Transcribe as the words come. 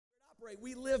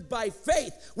We live by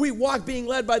faith. We walk being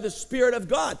led by the Spirit of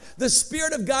God. The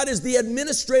Spirit of God is the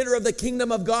administrator of the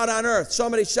kingdom of God on earth.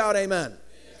 Somebody shout amen. Amen.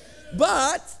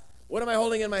 But, what am I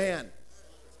holding in my hand?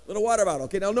 Little water bottle.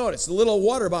 Okay, now notice, the little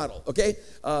water bottle, okay?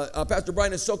 Pastor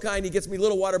Brian is so kind, he gets me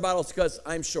little water bottles because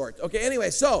I'm short. Okay,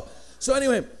 anyway, so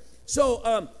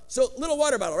little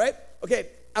water bottle, right? Okay,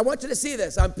 I want you to see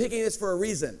this. I'm picking this for a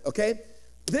reason, okay?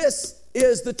 This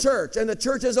is the church, and the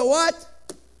church is a what?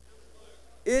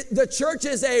 The church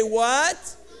is a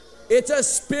what? It's a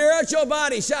spiritual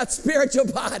body. Shout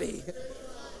spiritual body.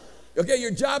 Okay, your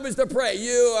job is to pray.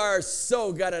 You are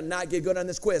so gonna not get good on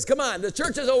this quiz. Come on, the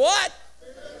church is a what?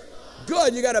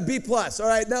 Good, you got a B+. All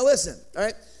right, now listen, all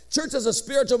right? Church is a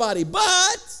spiritual body,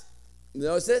 but,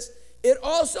 notice this, it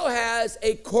also has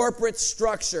a corporate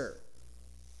structure.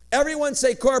 Everyone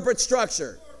say corporate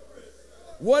structure.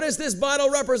 What does this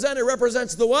bottle represent? It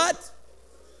represents the what?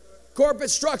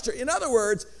 Corporate structure. In other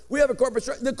words, we have a corporate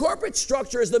structure. The corporate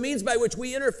structure is the means by which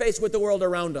we interface with the world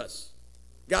around us.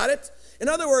 Got it? In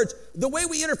other words, the way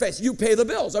we interface, you pay the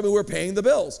bills. I mean, we're paying the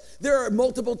bills. There are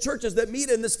multiple churches that meet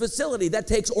in this facility. That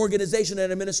takes organization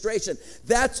and administration.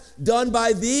 That's done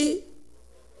by the,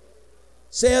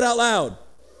 say it out loud,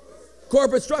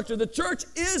 corporate structure. The church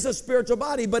is a spiritual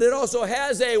body, but it also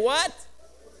has a what?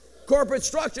 Corporate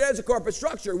structure. As a corporate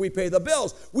structure, we pay the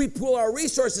bills. We pool our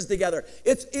resources together.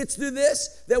 It's through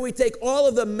this that we take all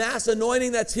of the mass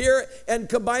anointing that's here and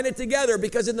combine it together,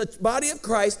 because in the body of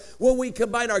Christ, when we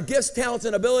combine our gifts, talents,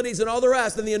 and abilities and all the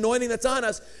rest and the anointing that's on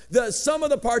us, the sum of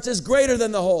the parts is greater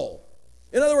than the whole.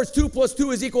 In other words, 2 +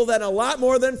 2 is equal than a lot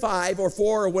more than 5 or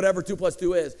 4 or whatever 2 +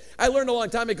 2 is. I learned a long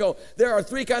time ago, there are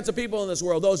 3 kinds of people in this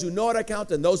world: those who know how to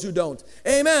count and those who don't.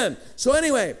 Amen. So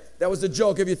anyway, that was a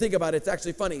joke. If you think about it, it's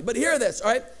actually funny. But hear this, all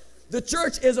right? The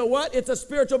church is a what? It's a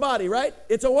spiritual body, right?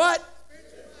 It's a what?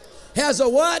 Has a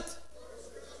what?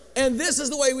 And this is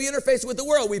the way we interface with the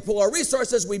world. We pool our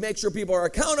resources. We make sure people are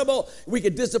accountable. We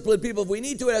can discipline people if we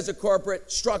need to. It has a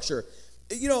corporate structure.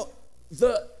 You know,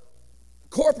 the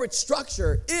corporate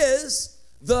structure is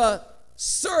the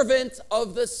servant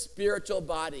of the spiritual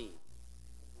body.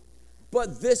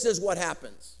 But this is what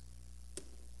happens.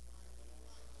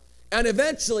 And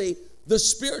eventually, the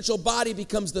spiritual body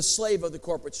becomes the slave of the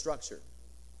corporate structure.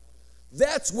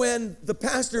 That's when the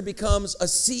pastor becomes a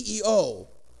CEO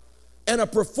and a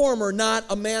performer, not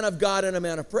a man of God and a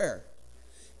man of prayer.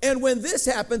 And when this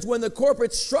happens, when the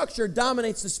corporate structure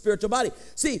dominates the spiritual body.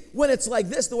 See, when it's like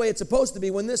this, the way it's supposed to be,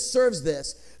 when this serves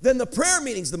this, then the prayer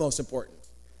meeting's the most important.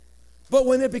 But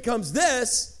when it becomes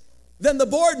this, then the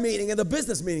board meeting and the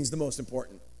business meeting's the most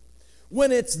important.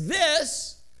 When it's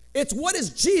this, it's what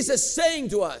is Jesus saying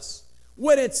to us?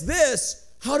 When it's this,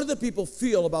 how do the people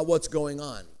feel about what's going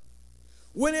on?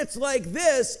 When it's like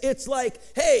this, it's like,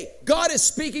 hey, God is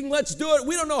speaking, let's do it.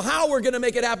 We don't know how we're going to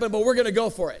make it happen, but we're going to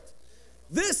go for it.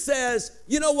 This says,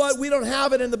 you know what, we don't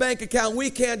have it in the bank account, we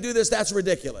can't do this, that's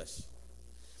ridiculous.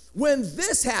 When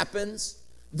this happens,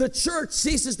 the church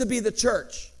ceases to be the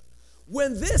church.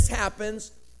 When this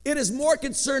happens, it is more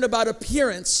concerned about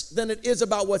appearance than it is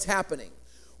about what's happening.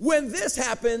 When this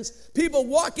happens, people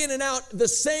walk in and out the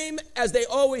same as they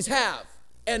always have,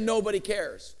 and nobody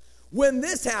cares. When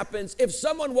this happens, if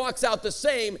someone walks out the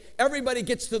same, everybody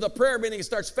gets to the prayer meeting and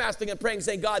starts fasting and praying,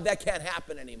 saying, God, that can't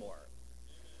happen anymore.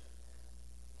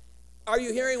 Are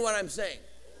you hearing what I'm saying?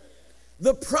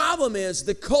 The problem is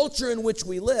the culture in which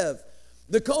we live.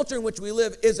 The culture in which we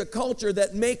live is a culture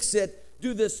that makes it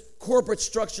do this corporate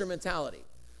structure mentality,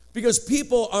 because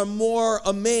people are more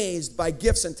amazed by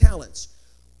gifts and talents.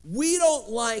 We don't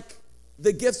like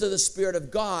the gifts of the Spirit of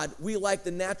God. We like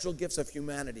the natural gifts of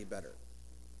humanity better.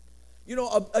 You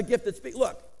know, a gift that speaks.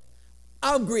 Look,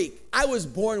 I'm Greek. I was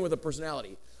born with a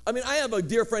personality. I mean, I have a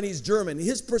dear friend, he's German.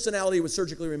 His personality was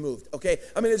surgically removed, okay?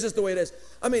 I mean, it's just the way it is.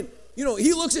 I mean, you know,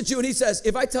 he looks at you and he says,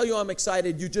 if I tell you I'm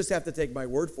excited, you just have to take my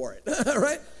word for it,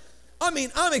 right? I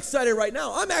mean, I'm excited right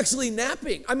now. I'm actually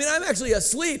napping. I mean, I'm actually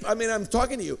asleep. I mean, I'm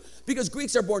talking to you, because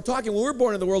Greeks are born talking. When we're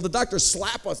born in the world, the doctors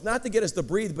slap us, not to get us to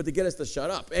breathe, but to get us to shut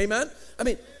up, amen? I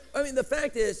mean, the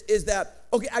fact is that,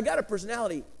 okay, I got a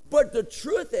personality, but the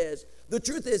truth is,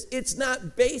 it's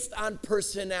not based on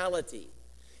personality.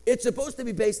 It's supposed to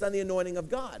be based on the anointing of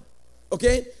God,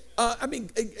 okay?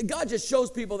 God just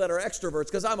shows people that are extroverts,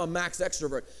 because I'm a max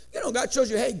extrovert. You know, God shows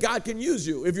you, hey, God can use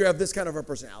you if you have this kind of a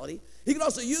personality. He can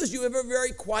also use you if you're a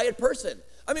very quiet person.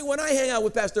 I mean, when I hang out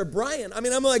with Pastor Brian, I'm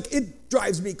like, it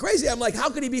drives me crazy. I'm like,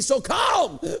 how could he be so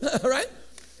calm, right?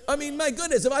 I mean, my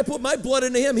goodness, if I put my blood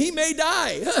into him, he may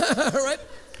die, right?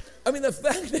 I mean, the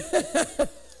fact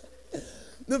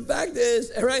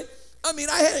is, right? I mean,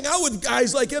 I hang out with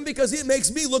guys like him because it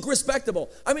makes me look respectable.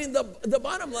 I mean, the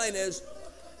bottom line is,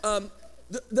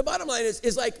 the bottom line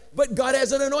is like, but God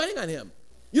has an anointing on him.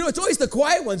 You know, it's always the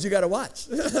quiet ones you got to watch,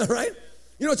 right?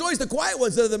 You know, it's always the quiet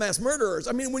ones that are the mass murderers.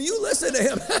 I mean, when you listen to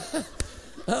him,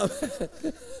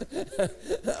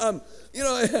 you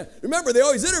know, remember they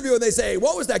always interview and they say,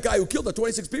 what was that guy who killed the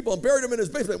 26 people and buried him in his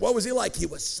basement? What was he like? He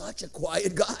was such a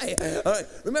quiet guy. All right,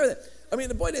 remember that. I mean,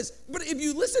 the point is, but if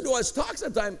you listen to us talk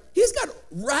sometime, he's got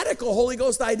radical Holy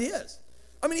Ghost ideas.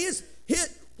 I mean,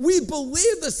 we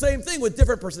believe the same thing with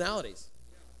different personalities,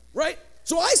 right?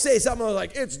 So I say something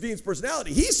like, it's Dean's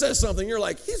personality. He says something, you're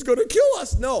like, he's going to kill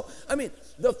us. No, I mean,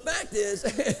 the fact is,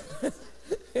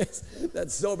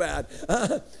 that's so bad.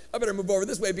 I better move over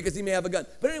this way because he may have a gun.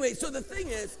 But anyway, so the thing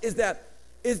is that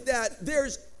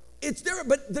it's there,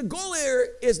 but the goal here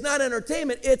is not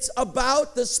entertainment. It's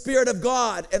about the Spirit of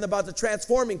God and about the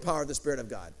transforming power of the Spirit of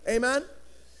God. Amen?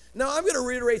 Now, I'm going to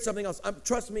reiterate something else.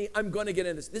 Trust me, I'm going to get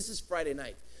into this. This is Friday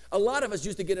night. A lot of us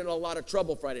used to get in a lot of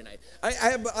trouble Friday night.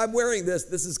 I'm wearing this.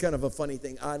 This is kind of a funny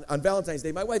thing. On Valentine's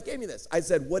Day, my wife gave me this. I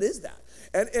said, what is that?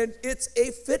 And it's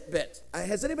a Fitbit.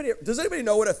 Does anybody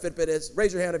know what a Fitbit is?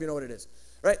 Raise your hand if you know what it is.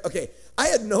 Right? Okay. I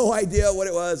had no idea what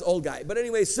it was, old guy. But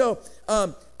anyway, so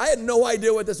I had no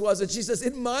idea what this was. And she says,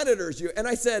 it monitors you. And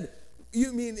I said,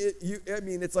 you mean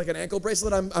it's like an ankle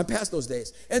bracelet? I'm past those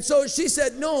days. And so she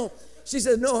said, no. She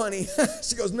said, no, honey.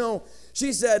 She goes, no.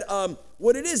 She said,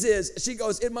 what it is, she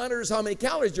goes, it monitors how many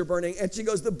calories you're burning. And she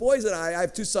goes, the boys and I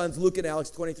have two sons, Luke and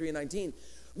Alex, 23 and 19.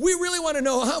 We really want to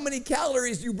know how many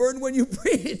calories you burn when you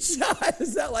preach.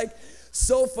 Is that like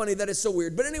so funny? That is so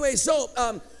weird. But anyway, so,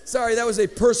 sorry, that was a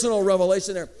personal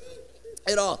revelation there.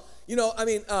 At all. You know, I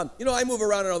mean, I move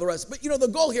around and all the rest. But, the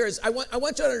goal here is I want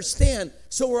you to understand,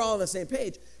 so we're all on the same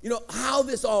page, how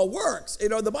this all works.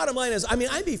 The bottom line is, I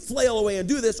may flail away and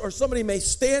do this, or somebody may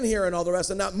stand here and all the rest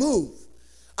and not move.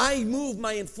 I move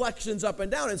my inflections up and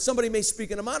down, and somebody may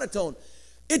speak in a monotone.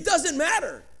 It doesn't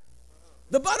matter.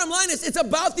 The bottom line is, it's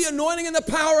about the anointing and the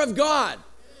power of God.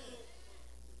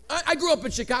 I grew up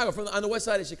in Chicago, on the west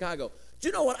side of Chicago. Do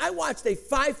you know what? I watched a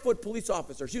 5-foot police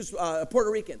officer. She was a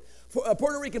Puerto Rican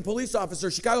police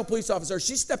officer, Chicago police officer.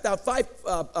 She stepped out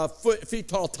 5 feet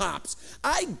tall tops.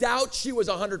 I doubt she was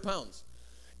 100 pounds.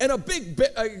 And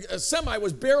a semi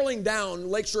was barreling down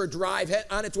Lakeshore Drive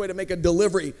on its way to make a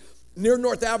delivery near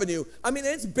North Avenue.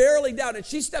 It's barreling down. And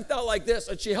she stepped out like this,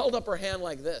 and she held up her hand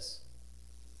like this.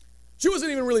 She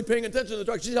wasn't even really paying attention to the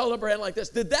truck. She held up her hand like this.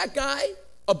 Did that guy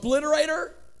obliterate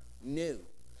her? No.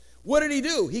 What did he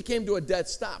do? He came to a dead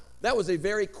stop. That was a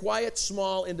very quiet,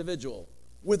 small individual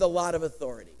with a lot of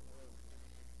authority.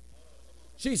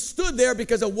 She stood there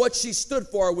because of what she stood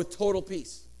for with total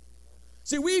peace.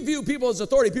 See, we view people as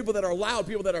authority, people that are loud,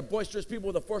 people that are boisterous, people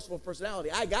with a forceful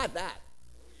personality. I got that.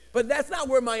 But that's not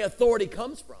where my authority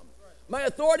comes from. My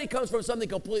authority comes from something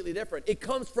completely different. It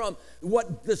comes from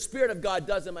what the Spirit of God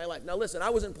does in my life. Now listen, I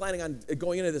wasn't planning on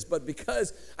going into this, but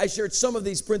because I shared some of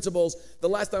these principles the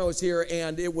last time I was here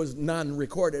and it was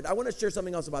non-recorded, I want to share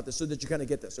something else about this so that you kind of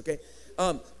get this, okay?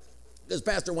 This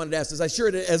pastor wanted to ask this. I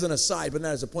shared it as an aside, but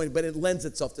not as a point, but it lends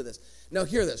itself to this. Now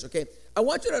hear this, okay? I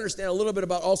want you to understand a little bit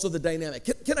about also the dynamic.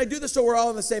 Can I do this so we're all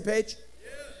on the same page?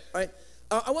 Yeah. All right?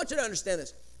 I want you to understand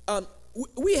this.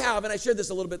 We have, and I shared this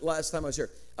a little bit last time I was here,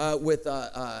 with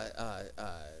the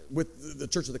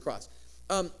Church of the Cross.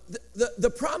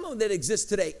 The problem that exists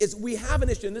today is we have an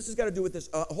issue, and this has got to do with this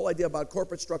whole idea about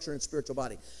corporate structure and spiritual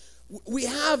body. We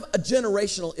have a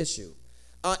generational issue.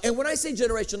 And when I say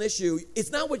generational issue,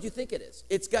 it's not what you think it is.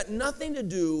 It's got nothing to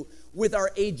do with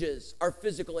our ages, our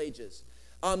physical ages.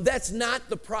 That's not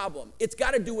the problem. It's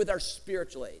got to do with our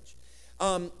spiritual age.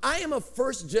 I am a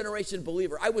first-generation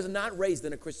believer. I was not raised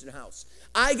in a Christian house.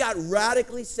 I got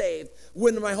radically saved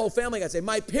when my whole family got saved.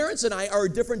 My parents and I are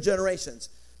different generations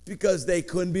because they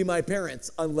couldn't be my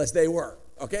parents unless they were,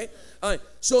 okay?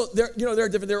 So they're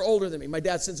different. They're older than me. My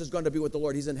dad since has gone to be with the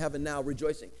Lord. He's in heaven now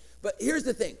rejoicing. But here's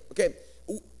the thing, okay?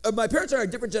 My parents are a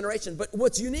different generation, but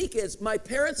what's unique is my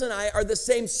parents and I are the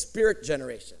same spirit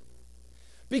generation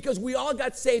because we all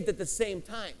got saved at the same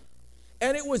time.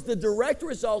 And it was the direct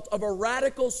result of a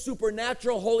radical,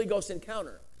 supernatural Holy Ghost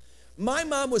encounter. My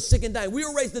mom was sick and dying. We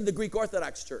were raised in the Greek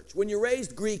Orthodox Church. When you're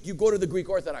raised Greek, you go to the Greek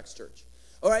Orthodox Church.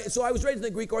 All right, so I was raised in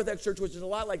the Greek Orthodox Church, which is a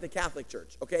lot like the Catholic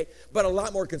Church, okay, but a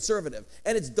lot more conservative.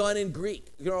 And it's done in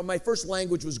Greek. My first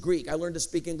language was Greek. I learned to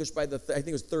speak English by I think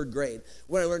it was 3rd grade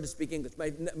when I learned to speak English.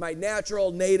 My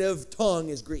natural native tongue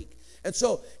is Greek. And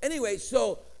so, anyway,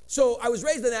 so I was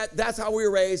raised in that. That's how we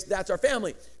were raised. That's our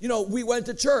family. We went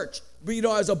to church. But,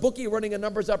 as a bookie running a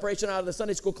numbers operation out of the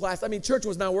Sunday school class, church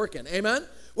was not working. Amen?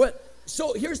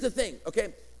 So here's the thing,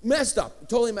 okay? Messed up,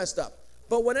 totally messed up.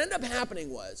 But what ended up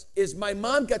happening is my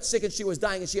mom got sick and she was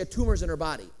dying and she had tumors in her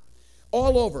body.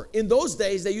 All over. In those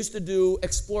days, they used to do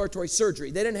exploratory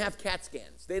surgery. They didn't have CAT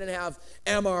scans. They didn't have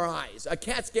MRIs. A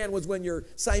CAT scan was when your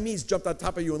Siamese jumped on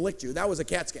top of you and licked you. That was a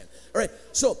CAT scan. All right.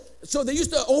 So they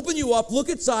used to open you up, look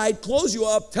inside, close you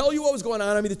up, tell you what was going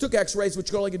on. I mean, they took x-rays,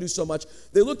 which you only can do so much.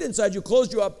 They looked inside you,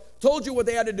 closed you up, told you what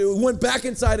they had to do, went back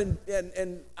inside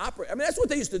and operate. I mean, that's what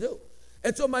they used to do.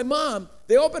 And so my mom,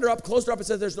 they opened her up, closed her up, and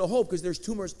said there's no hope because there's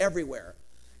tumors everywhere.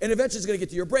 And eventually it's going to get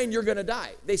to your brain. You're going to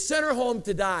die. They sent her home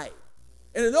to die.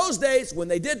 And in those days, when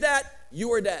they did that, you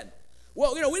were dead.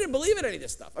 Well, we didn't believe in any of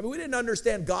this stuff. I mean, we didn't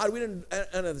understand God. We didn't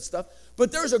any of this stuff.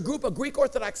 But there's a group of Greek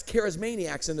Orthodox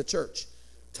charismaniacs in the church.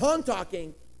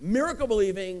 Tongue-talking,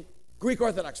 miracle-believing Greek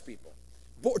Orthodox people.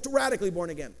 Radically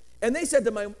born again. And they said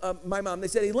to my mom, they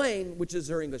said, Elaine, which is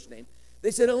her English name.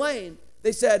 They said, Elaine,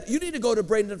 they said, you need to go to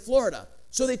Bradenton, Florida.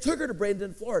 So they took her to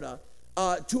Bradenton, Florida,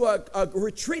 to a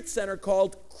retreat center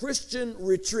called Christian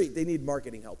Retreat. They need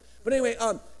marketing help. But anyway,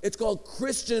 it's called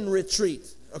Christian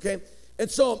Retreat, okay? And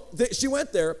so she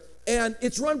went there, and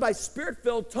it's run by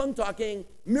spirit-filled, tongue-talking,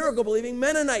 miracle-believing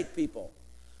Mennonite people.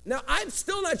 Now, I'm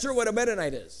still not sure what a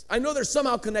Mennonite is. I know they're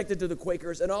somehow connected to the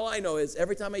Quakers, and all I know is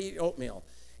every time I eat oatmeal,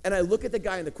 and I look at the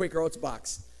guy in the Quaker Oats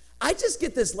box, I just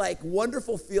get this,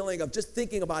 wonderful feeling of just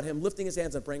thinking about him lifting his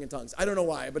hands and praying in tongues. I don't know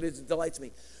why, but it delights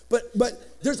me.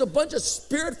 But there's a bunch of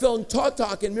spirit-filled,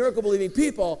 talk-talking, miracle-believing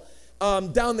people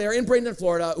down there in Bradenton,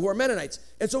 Florida, who are Mennonites.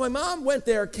 And so my mom went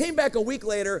there, came back a week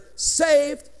later,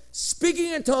 saved,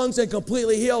 speaking in tongues, and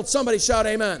completely healed. Somebody shout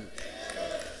amen.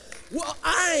 Well,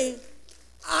 I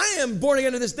am born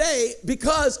again to this day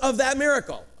because of that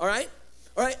miracle, all right?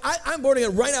 All right, I'm born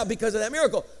again right now because of that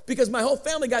miracle, because my whole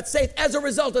family got saved as a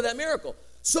result of that miracle.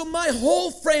 So my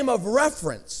whole frame of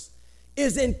reference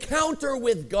is encounter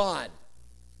with God.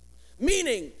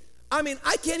 Meaning,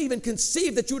 I can't even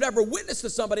conceive that you would ever witness to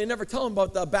somebody and never tell them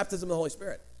about the baptism of the Holy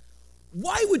Spirit.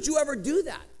 Why would you ever do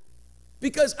that?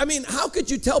 Because, how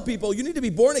could you tell people you need to be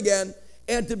born again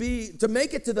and to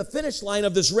make it to the finish line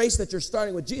of this race that you're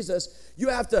starting with Jesus, you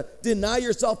have to deny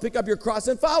yourself, pick up your cross,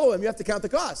 and follow him. You have to count the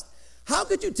cost. How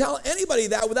could you tell anybody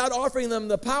that without offering them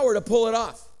the power to pull it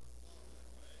off?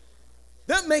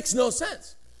 That makes no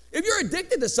sense. If you're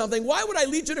addicted to something, why would I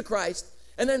lead you to Christ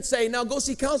and then say, now go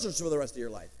see counselors for the rest of your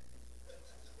life?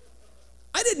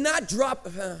 I did not drop,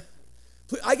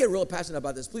 I get real passionate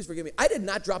about this, please forgive me. I did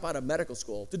not drop out of medical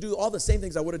school to do all the same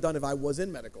things I would have done if I was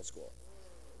in medical school.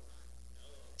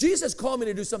 Jesus called me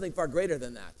to do something far greater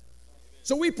than that.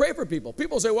 So we pray for people.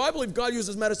 People say, well, I believe God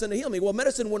uses medicine to heal me. Well,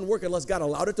 medicine wouldn't work unless God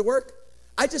allowed it to work.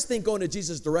 I just think going to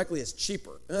Jesus directly is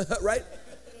cheaper, right?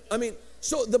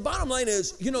 So the bottom line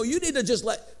is, you need to just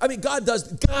God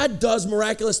does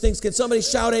miraculous things. Can somebody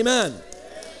shout amen?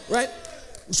 Right?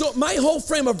 So my whole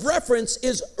frame of reference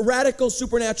is radical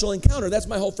supernatural encounter. That's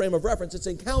my whole frame of reference. It's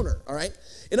encounter, all right?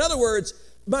 In other words,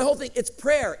 my whole thing, it's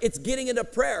prayer. It's getting into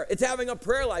prayer. It's having a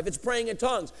prayer life. It's praying in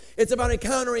tongues. It's about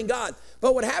encountering God.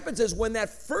 But what happens is when that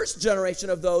first generation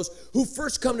of those who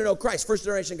first come to know Christ, first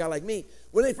generation guy like me,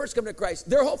 when they first come to Christ,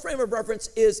 their whole frame of reference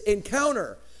is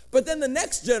encounter. But then the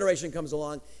next generation comes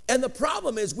along, and the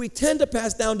problem is we tend to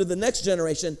pass down to the next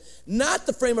generation, not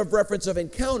the frame of reference of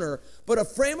encounter, but a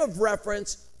frame of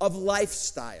reference of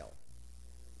lifestyle.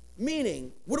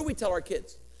 Meaning, what do we tell our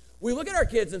kids? We look at our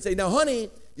kids and say, now, honey,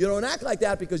 you don't act like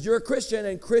that because you're a Christian,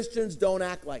 and Christians don't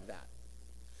act like that.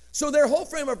 So their whole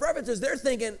frame of reference is they're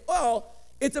thinking, well,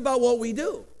 it's about what we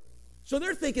do. So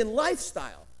they're thinking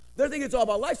lifestyle. They're thinking it's all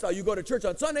about lifestyle. You go to church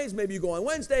on Sundays, maybe you go on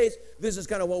Wednesdays. This is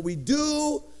kind of what we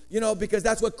do, because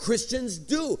that's what Christians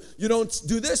do. You don't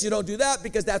do this, you don't do that,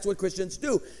 because that's what Christians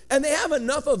do. And they have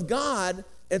enough of God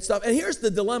and stuff. And here's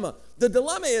the dilemma. The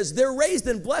dilemma is they're raised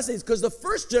in blessings because the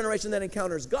first generation that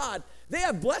encounters God, they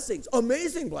have blessings,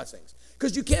 amazing blessings.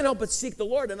 Because you can't help but seek the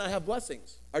Lord and not have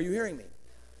blessings. Are you hearing me?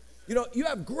 You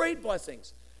have great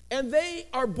blessings. And they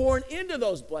are born into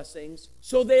those blessings,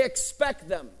 so they expect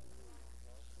them.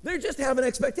 They just have an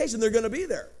expectation they're going to be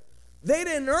there. They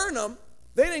didn't earn them.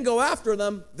 They didn't go after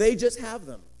them. They just have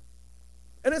them.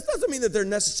 And it doesn't mean that they're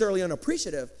necessarily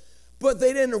unappreciative, but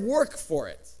they didn't work for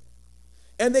it.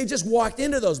 And they just walked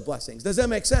into those blessings. Does that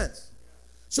make sense?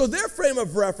 So their frame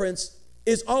of reference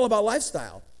is all about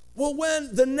lifestyle. Well,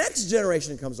 when the next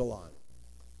generation comes along,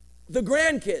 the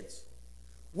grandkids,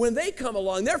 when they come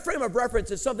along, their frame of reference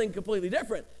is something completely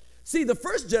different. See, the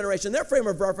first generation, their frame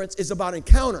of reference is about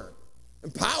encounter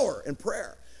and power and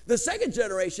prayer. The second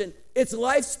generation, it's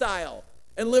lifestyle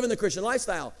and living the Christian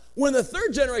lifestyle. When the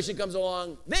third generation comes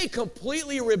along, they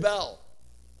completely rebel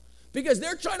because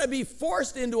they're trying to be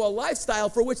forced into a lifestyle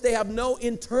for which they have no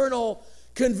internal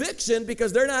Conviction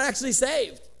because they're not actually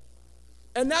saved.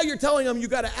 And now you're telling them you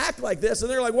got to act like this,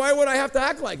 and they're like, why would I have to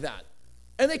act like that?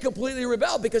 And they completely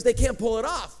rebel because they can't pull it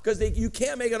off, because you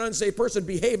can't make an unsaved person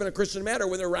behave in a Christian manner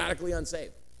when they're radically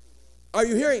unsaved. Are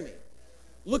you hearing me?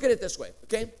 Look at it this way,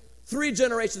 okay? 3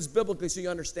 generations biblically so you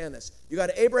understand this. You got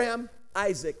Abraham,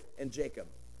 Isaac, and Jacob,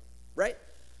 right?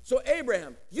 So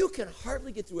Abraham, you can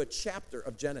hardly get through a chapter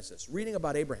of Genesis reading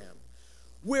about Abraham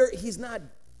where he's not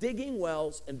digging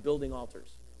wells and building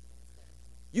altars.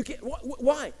 You can't.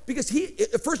 Why? Because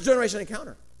first generation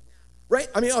encounter, right?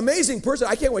 I mean, amazing person.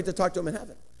 I can't wait to talk to him in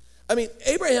heaven. I mean,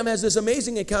 Abraham has this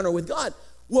amazing encounter with God.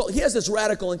 Well, he has this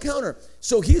radical encounter.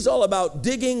 So he's all about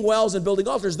digging wells and building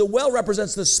altars. The well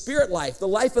represents the spirit life, the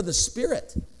life of the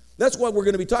Spirit. That's what we're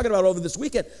going to be talking about over this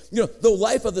weekend. You know, the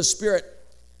life of the Spirit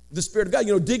of God,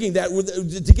 you know, digging that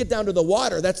to get down to the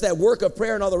water. That's that work of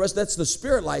prayer and all the rest. That's the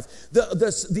spirit life.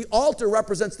 The altar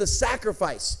represents the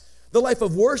sacrifice. The life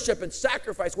of worship and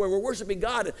sacrifice where we're worshiping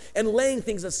God and laying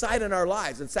things aside in our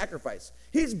lives and sacrifice.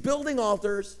 He's building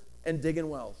altars and digging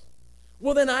wells.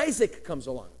 Well, then Isaac comes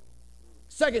along.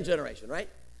 Second generation, right?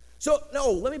 So,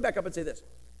 no, let me back up and say this.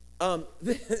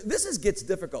 This gets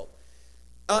difficult.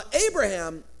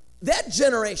 Abraham, that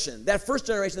generation, that first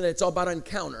generation that it's all about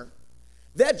encounter,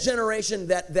 that generation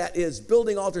that is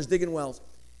building altars, digging wells,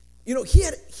 you know,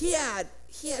 he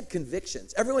had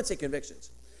convictions. Everyone say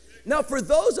convictions. Now, for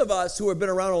those of us who have been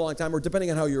around a long time, or depending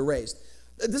on how you're raised,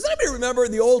 does anybody remember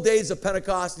the old days of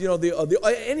Pentecost? You know,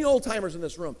 any old timers in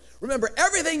this room? Remember,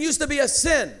 everything used to be a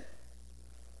sin.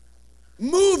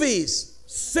 Movies,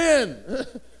 sin.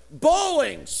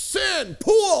 Bowling, sin.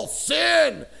 Pool,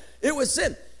 sin. It was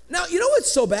sin. Now, you know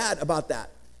what's so bad about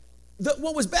that?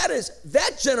 What was bad is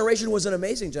that generation was an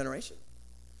amazing generation.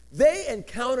 They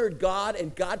encountered God,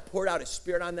 and God poured out His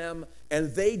Spirit on them,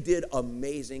 and they did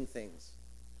amazing things.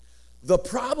 The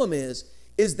problem is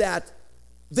that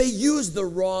they used the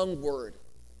wrong word.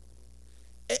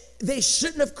 They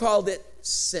shouldn't have called it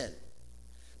sin,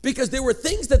 because there were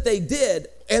things that they did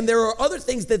and there are other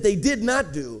things that they did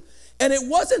not do. And it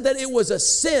wasn't that it was a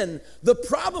sin. The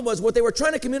problem was what they were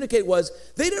trying to communicate was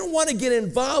they didn't want to get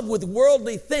involved with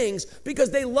worldly things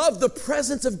because they loved the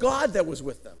presence of God that was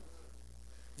with them.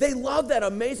 They loved that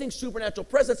amazing supernatural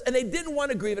presence, and they didn't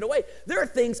want to grieve it away. There are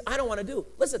things I don't want to do.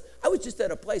 Listen, I was just at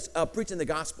a place preaching the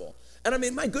gospel. And I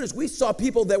mean, my goodness, we saw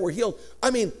people that were healed. I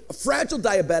mean, fragile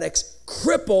diabetics,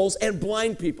 cripples, and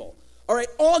blind people. All right,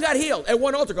 all got healed at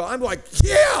one altar call. I'm like,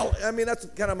 heal! I mean, that's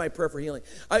kind of my prayer for healing.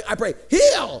 I pray,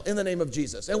 heal in the name of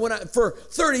Jesus. And for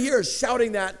 30 years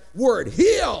shouting that word,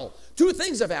 heal, 2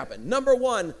 things have happened. Number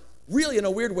 1, really in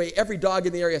a weird way, every dog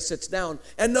in the area sits down.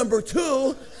 And number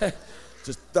 2...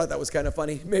 just thought that was kind of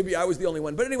funny. Maybe I was the only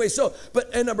one. But anyway,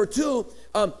 and number 2,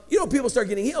 you know, people start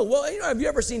getting healed. Well, you know, have you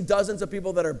ever seen dozens of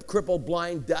people that are crippled,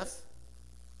 blind, deaf?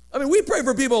 I mean, we pray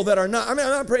for people that are not. I mean,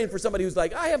 I'm not praying for somebody who's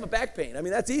like, I have a back pain. I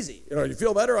mean, that's easy. You know, you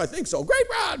feel better? I think so. Great,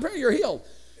 Rod, pray you're healed.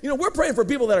 You know, we're praying for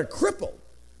people that are crippled.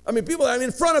 I mean, people that I'm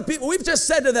in front of people. We've just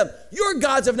said to them, your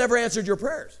gods have never answered your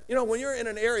prayers. You know, when you're in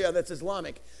an area that's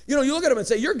Islamic, you know, you look at them and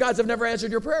say, your gods have never answered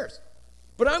your prayers.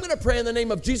 But I'm going to pray in the name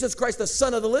of Jesus Christ, the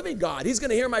Son of the living God. He's going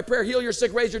to hear my prayer, heal your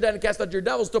sick, raise your dead, and cast out your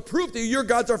devils to prove to you your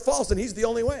gods are false, and He's the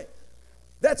only way.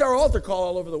 That's our altar call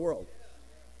all over the world.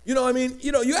 You know, I mean,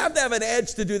 you know, you have to have an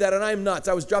edge to do that, and I'm nuts.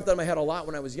 I was dropped out of my head a lot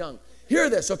when I was young. Hear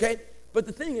this, okay? But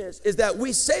the thing is that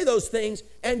we say those things,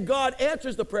 and God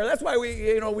answers the prayer. That's why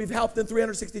we've helped in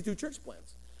 362 church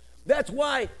plants. That's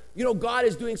why, you know, God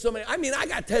is doing so many. I mean, I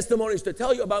got testimonies to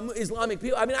tell you about Islamic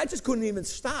people. I mean, I just couldn't even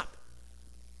stop.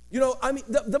 You know, I mean,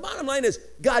 the bottom line is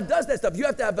God does that stuff. You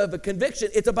have to have a conviction.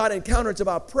 It's about encounter. It's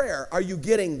about prayer. Are you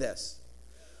getting this?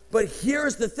 But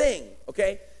here's the thing,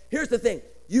 okay? Here's the thing.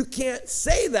 You can't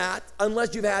say that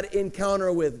unless you've had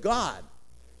encounter with God.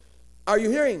 Are you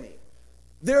hearing me?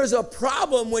 There's a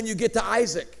problem when you get to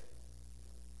Isaac.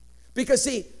 Because,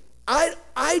 see,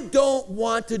 I don't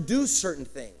want to do certain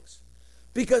things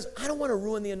because I don't want to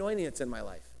ruin the anointing that's in my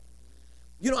life.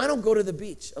 You know, I don't go to the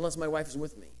beach unless my wife is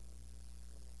with me.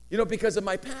 You know, because of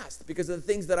my past, because of the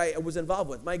things that I was involved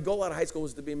with. My goal out of high school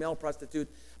was to be a male prostitute.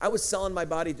 I was selling my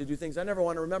body to do things I never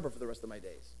want to remember for the rest of my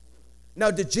days. Now,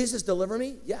 did Jesus deliver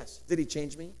me? Yes. Did He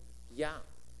change me? Yeah.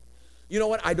 You know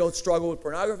what? I don't struggle with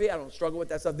pornography. I don't struggle with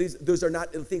that stuff. Those are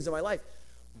not things in my life.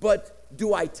 But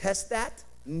do I test that?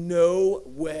 No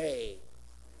way.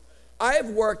 I'm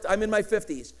in my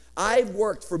 50s. I've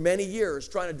worked for many years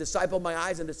trying to disciple my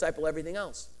eyes and disciple everything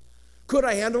else. Could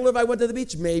I handle it if I went to the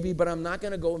beach? Maybe, but I'm not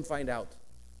going to go and find out.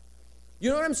 You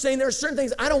know what I'm saying? There are certain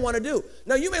things I don't want to do.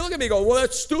 Now, you may look at me and go, well,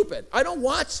 that's stupid. I don't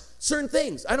watch certain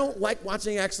things. I don't like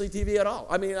watching actually TV at all.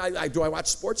 I mean, do I watch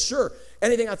sports? Sure.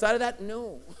 Anything outside of that?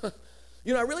 No.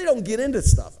 You know, I really don't get into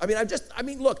stuff. I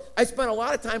mean, look, I spend a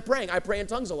lot of time praying. I pray in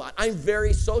tongues a lot. I'm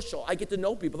very social. I get to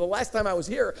know people. The last time I was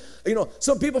here, you know,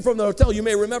 some people from the hotel, you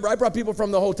may remember, I brought people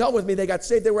from the hotel with me. They got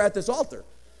saved. They were at this altar,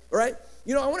 right?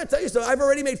 You know, I want to tell you something. I've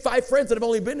already made 5 friends that have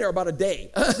only been there about a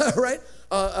day, right?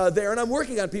 There, and I'm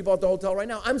working on people at the hotel right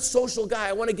now. I'm a social guy.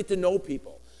 I want to get to know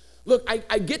people. Look,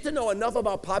 I get to know enough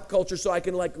about pop culture so I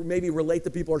can like maybe relate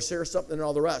to people or share something and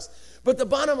all the rest. But the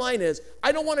bottom line is,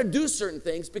 I don't want to do certain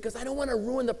things because I don't want to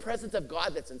ruin the presence of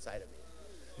God that's inside of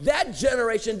me. That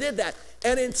generation did that.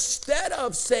 And instead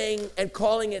of saying and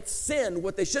calling it sin,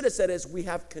 what they should have said is, we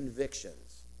have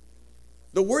convictions.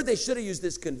 The word they should have used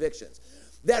is convictions.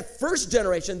 That first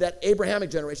generation, that Abrahamic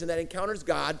generation that encounters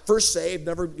God, first saved,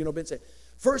 never been saved,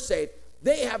 first saved,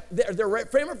 they have, their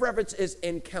frame of reference is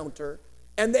encounter,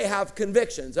 and they have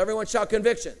convictions. Everyone shout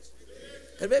convictions.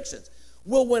 Convictions.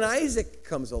 Well, when Isaac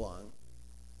comes along,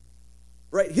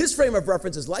 right, his frame of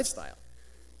reference is lifestyle.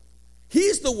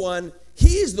 He's the one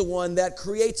that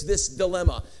creates this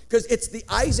dilemma, because it's the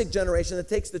Isaac generation that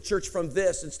takes the church from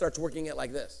this and starts working it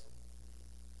like this,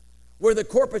 where the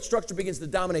corporate structure begins to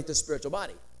dominate the spiritual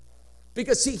body.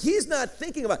 Because, see, he's not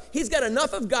thinking about, he's got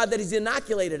enough of God that he's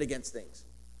inoculated against things.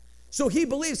 So he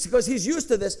believes, because he's used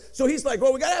to this, so he's like,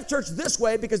 well, we got to have church this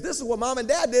way because this is what mom and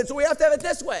dad did, so we have to have it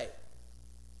this way.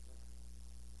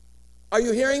 Are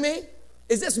you hearing me?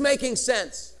 Is this making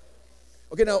sense?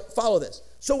 Okay, now follow this.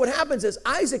 So what happens is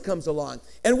Isaac comes along,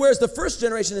 and whereas the first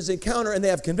generation is encounter and they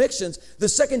have convictions, the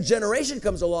second generation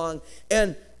comes along,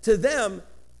 and to them,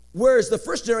 whereas the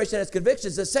first generation has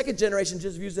convictions, the second generation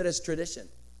just views it as tradition.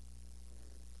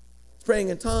 Praying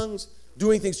in tongues,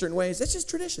 doing things certain ways, that's just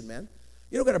tradition, man.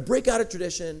 You don't got to break out of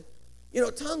tradition. You know,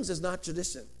 tongues is not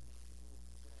tradition.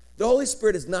 The Holy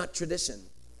Spirit is not tradition.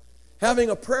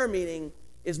 Having a prayer meeting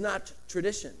is not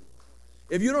tradition.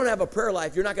 If you don't have a prayer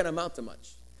life, you're not going to amount to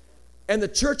much. And the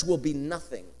church will be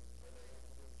nothing.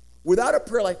 Without a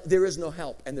prayer life, there is no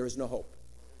help and there is no hope.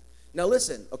 Now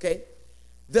listen, okay?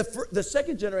 The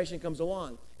second generation comes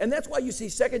along. And that's why you see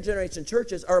second generation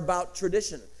churches are about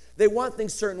tradition. They want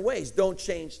things certain ways. Don't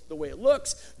change the way it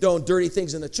looks. Don't dirty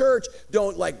things in the church.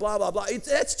 Don't like blah, blah, blah.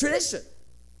 That's tradition.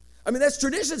 I mean, that's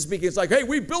tradition speaking. It's like, hey,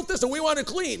 we built this and we want it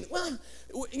clean. Well,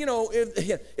 you know,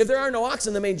 if there are no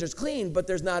oxen, the manger's clean, but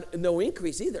there's no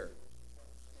increase either.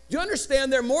 Do you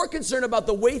understand? They're more concerned about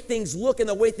the way things look and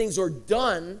the way things are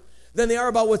done than they are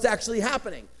about what's actually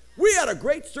happening. We had a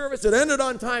great service. It ended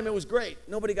on time. It was great.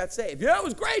 Nobody got saved. Yeah, it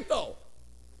was great, though.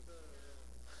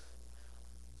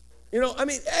 You know, I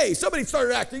mean, hey, somebody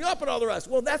started acting up and all the rest.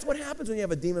 Well, that's what happens when you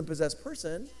have a demon-possessed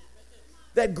person.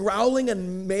 That growling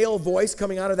and male voice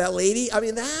coming out of that lady, I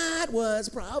mean, that was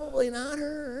probably not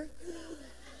her.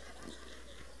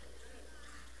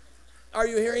 Are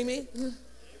you hearing me?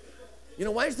 You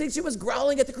know, why do you think she was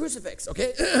growling at the crucifix,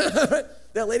 okay?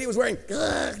 That lady was wearing,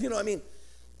 you know, I mean,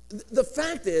 the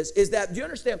fact is that, do you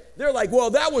understand? They're like, well,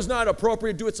 that was not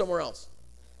appropriate. Do it somewhere else.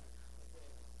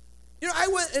 You know, I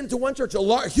went into one church,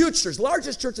 huge church,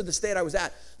 largest church in the state I was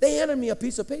at. They handed me a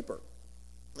piece of paper.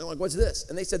 I'm like, what's this?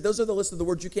 And they said, those are the list of the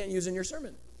words you can't use in your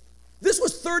sermon. This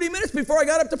was 30 minutes before I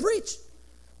got up to preach.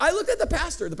 I looked at the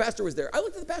pastor. The pastor was there. I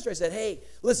looked at the pastor. I said, hey,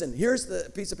 listen, here's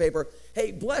the piece of paper.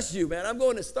 Hey, bless you, man. I'm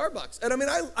going to Starbucks. And I mean,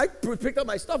 I picked up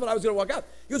my stuff and I was going to walk out.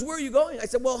 He goes, where are you going? I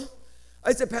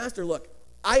said, Pastor, look,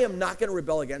 I am not going to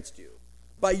rebel against you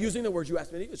by using the words you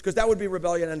asked me to use, because that would be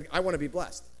rebellion and I want to be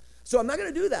blessed. So I'm not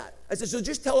going to do that. I said, so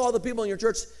just tell all the people in your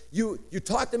church, you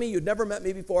talked to me, you'd never met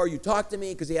me before, you talked to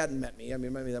me, because he hadn't met me. I mean,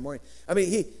 he met me that morning. I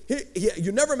mean,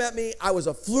 you never met me. I was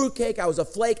a fruitcake. I was a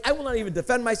flake. I will not even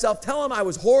defend myself. Tell him I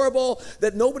was horrible,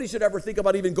 that nobody should ever think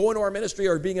about even going to our ministry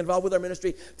or being involved with our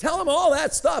ministry. Tell him all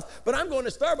that stuff, but I'm going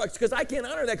to Starbucks because I can't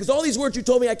honor that, because all these words you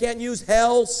told me I can't use,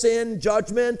 hell, sin,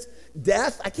 judgment,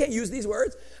 death, I can't use these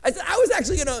words. I said, I was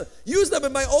actually going to use them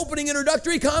in my opening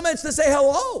introductory comments to say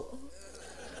hello.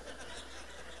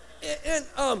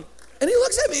 And he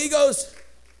looks at me, he goes,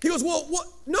 well, what?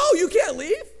 No, you can't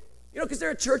leave. You know, because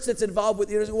they're a church that's involved with,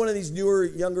 you know, one of these newer,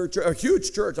 younger, a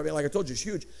huge church. I mean, like I told you, it's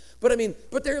huge. But I mean,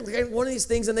 they're one of these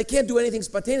things, and they can't do anything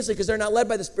spontaneously because they're not led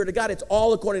by the Spirit of God. It's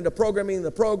all according to programming,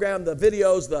 the program, the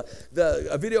videos,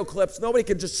 the video clips. Nobody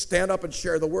can just stand up and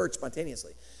share the word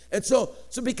spontaneously. And so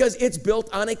because it's built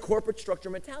on a corporate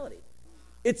structure mentality.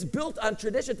 It's built on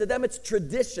tradition. To them, it's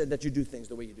tradition that you do things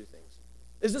the way you do things.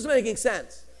 Is this making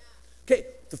sense? Okay,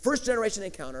 the first generation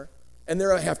encounter, and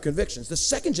they have convictions. The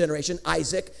second generation,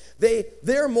 Isaac,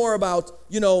 they're more about,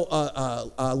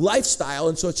 lifestyle,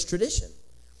 and so it's tradition.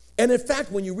 And in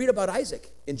fact, when you read about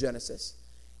Isaac in Genesis,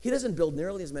 he doesn't build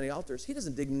nearly as many altars. He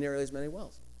doesn't dig nearly as many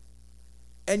wells.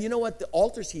 And you know what? The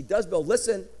altars he does build,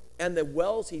 listen, and the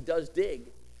wells he does dig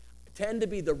tend to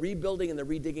be the rebuilding and the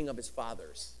redigging of his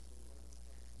fathers.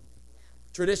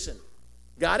 Tradition.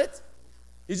 Got it?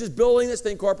 He's just building this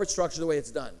thing, corporate structure, the way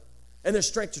it's done. And there's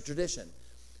strength to tradition.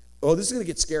 Oh, this is going to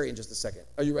get scary in just a second.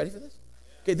 Are you ready for this?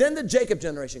 Okay, then the Jacob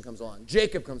generation comes along.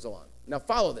 Jacob comes along. Now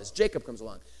follow this. Jacob comes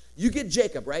along. You get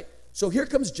Jacob, right? So here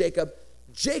comes Jacob.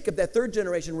 Jacob, that third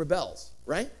generation, rebels,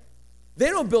 right? They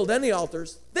don't build any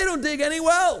altars. They don't dig any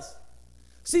wells.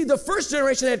 See, the first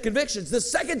generation had convictions. The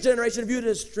second generation viewed it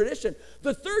as tradition.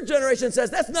 The third generation says,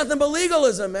 that's nothing but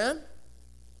legalism, man.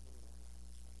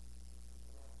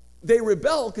 They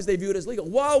rebel because they view it as legal.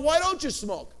 Well, why don't you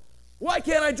smoke? Why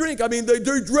can't I drink? I mean, they're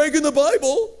dragging the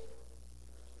Bible.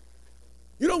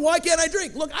 Why can't I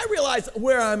drink? Look, I realize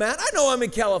where I'm at. I know I'm in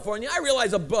California. I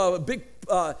realize a big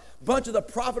bunch of the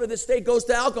profit of this state goes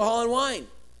to alcohol and wine.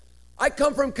 I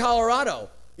come from Colorado.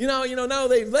 Now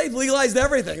they've legalized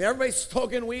everything. Everybody's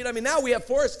smoking weed. I mean, now we have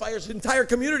forest fires. Entire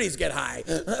communities get high.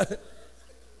 The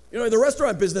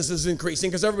restaurant business is increasing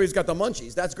because everybody's got the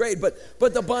munchies. That's great. But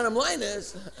the bottom line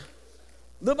is,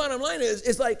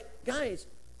 it's like, guys,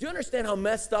 do you understand how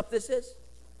messed up this is?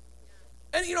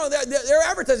 And, they're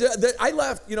advertising. I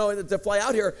left, to fly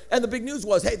out here, and the big news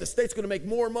was, hey, the state's going to make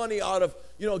more money out of,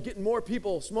 getting more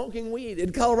people smoking weed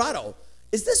in Colorado.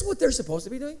 Is this what they're supposed to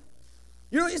be doing?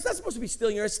 It's not supposed to be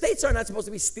stealing your, states are not supposed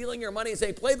to be stealing your money and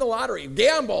say, play the lottery,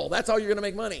 gamble, that's how you're going to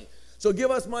make money. So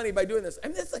give us money by doing this. I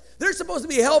mean, they're supposed to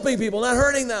be helping people, not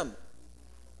hurting them.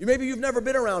 Maybe you've never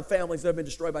been around families that have been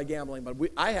destroyed by gambling, but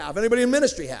I have. Anybody in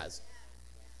ministry has.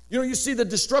 You see the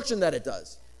destruction that it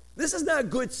does. This is not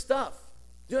good stuff.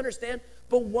 Do you understand?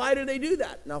 But why do they do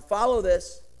that? Now follow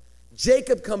this.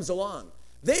 Jacob comes along.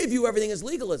 They view everything as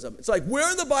legalism. It's like,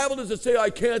 where in the Bible does it say I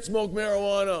can't smoke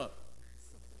marijuana?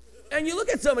 And you look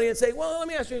at somebody and say, well, let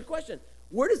me ask you a question.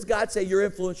 Where does God say your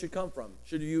influence should come from?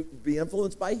 Should you be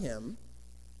influenced by him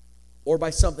or by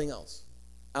something else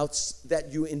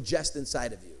that you ingest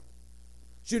inside of you?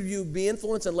 Should you be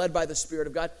influenced and led by the Spirit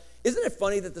of God? Isn't it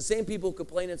funny that the same people who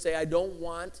complain and say, I don't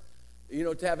want,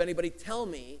 to have anybody tell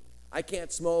me I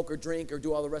can't smoke or drink or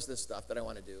do all the rest of this stuff that I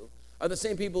want to do, are the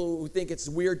same people who think it's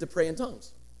weird to pray in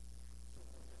tongues.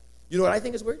 You know what I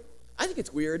think is weird? I think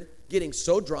it's weird getting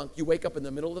so drunk you wake up in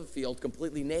the middle of the field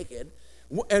completely naked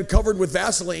and covered with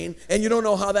Vaseline and you don't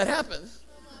know how that happened.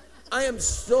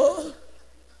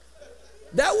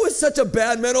 That was such a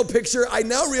bad mental picture. I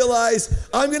now realize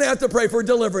I'm going to have to pray for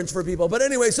deliverance for people. But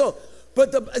anyway,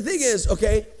 but the thing is,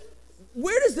 okay,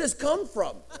 where does this come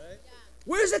from?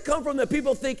 Where does it come from that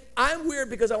people think I'm weird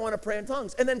because I want to pray in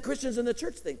tongues? And then Christians in the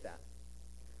church think that.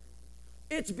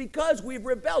 It's because we've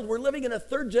rebelled. We're living in a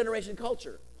third generation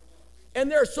culture. And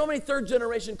there are so many third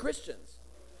generation Christians.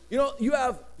 You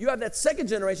have that second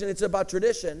generation, it's about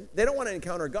tradition. They don't want to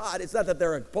encounter God. It's not that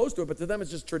they're opposed to it, but to them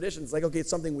it's just tradition. It's like, okay, it's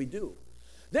something we do.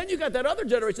 Then you got that other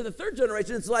generation, the third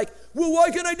generation, it's like, well,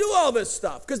 why can I do all this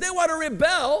stuff? Because they want to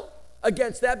rebel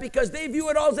against that because they view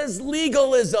it all as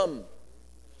legalism.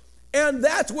 And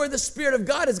that's where the Spirit of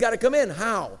God has got to come in.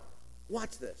 How?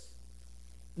 Watch this.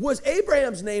 Was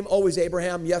Abraham's name always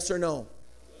Abraham, yes or no?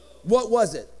 What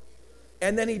was it?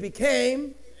 And then he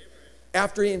became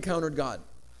after he encountered God.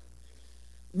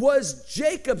 Was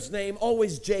Jacob's name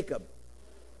always Jacob?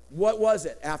 What was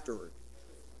it afterward?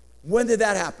 When did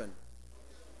that happen?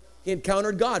 He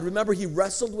encountered God. Remember, he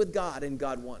wrestled with God and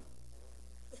God won.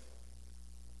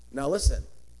 Now listen,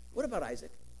 what about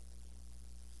Isaac?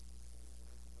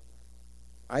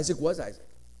 Isaac was Isaac.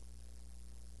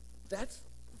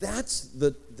 That's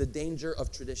the danger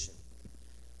of tradition.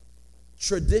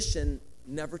 Tradition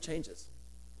never changes.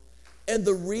 And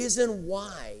the reason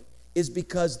why is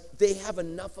because they have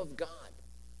enough of God.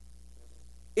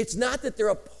 It's not that they're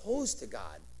opposed to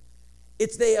God.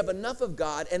 It's they have enough of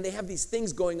God and they have these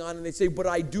things going on and they say, but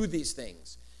I do these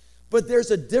things. But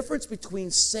there's a difference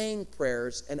between saying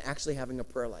prayers and actually having a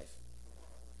prayer life.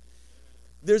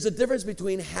 There's a difference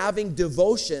between having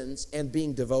devotions and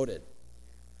being devoted.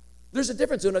 There's a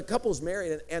difference when a couple's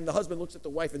married and the husband looks at the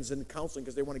wife and is in counseling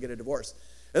because they want to get a divorce.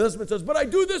 And the husband says, but I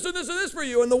do this and this and this for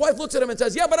you. And the wife looks at him and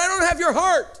says, yeah, but I don't have your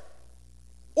heart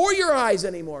or your eyes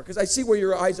anymore because I see where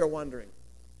your eyes are wandering.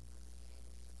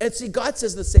 And see, God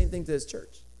says the same thing to his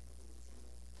church.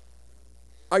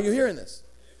 Are you hearing this?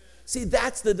 See,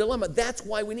 that's the dilemma. That's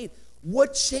why we need.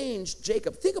 What changed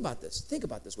Jacob? Think about this. Think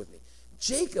about this with me.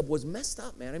 Jacob was messed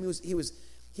up, man. I mean,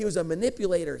 He was a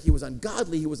manipulator. He was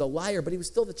ungodly. He was a liar, but he was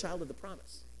still the child of the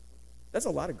promise. That's a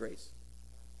lot of grace.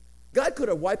 God could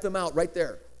have wiped them out right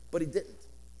there, but he didn't.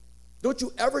 Don't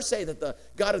you ever say that the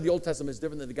God of the Old Testament is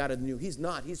different than the God of the New. He's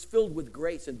not. He's filled with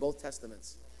grace in both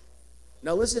Testaments.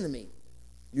 Now listen to me.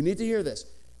 You need to hear this.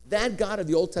 That God of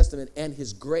the Old Testament and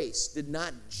his grace did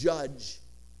not judge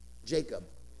Jacob.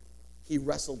 He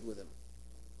wrestled with him.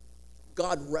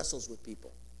 God wrestles with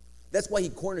people. That's why he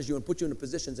corners you and puts you into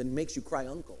positions and makes you cry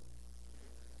uncle.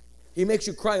 He makes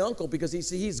you cry uncle because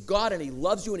he's God and he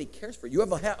loves you and he cares for you. You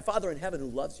have a Father in heaven who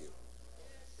loves you.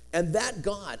 And that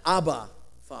God, Abba,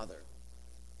 Father.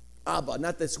 Abba,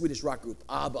 not the Swedish rock group.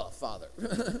 Abba, Father.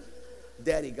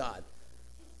 Daddy God.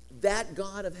 That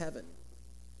God of heaven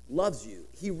loves you.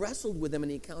 He wrestled with him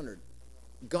and he encountered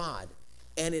God.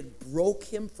 And it broke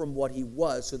him from what he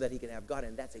was so that he can have God.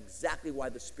 And that's exactly why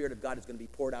the Spirit of God is going to be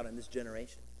poured out on this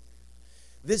generation.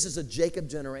 This is a Jacob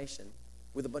generation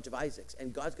with a bunch of Isaacs.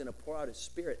 And God's going to pour out his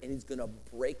Spirit and he's going to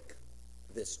break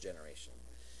this generation.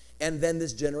 And then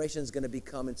this generation is going to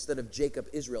become, instead of Jacob,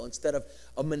 Israel. Instead of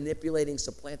a manipulating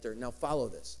supplanter. Now follow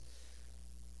this.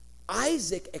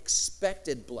 Isaac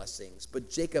expected blessings, but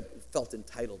Jacob felt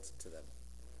entitled to them.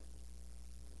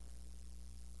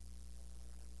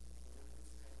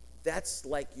 That's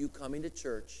like you coming to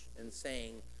church and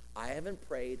saying, I haven't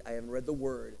prayed, I haven't read the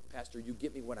word. Pastor, you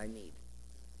get me what I need.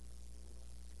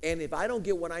 And if I don't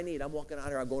get what I need, I'm walking out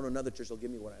here, I'm going to another church, they'll give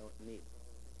me what I need.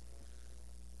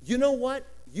 You know what?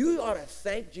 You ought to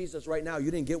thank Jesus right now.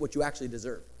 You didn't get what you actually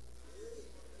deserve.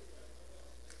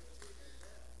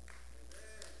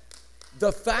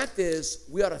 The fact is,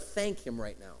 we ought to thank him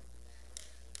right now.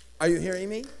 Are you hearing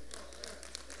me?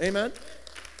 Amen?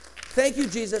 Thank you,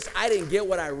 Jesus. I didn't get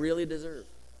what I really deserve.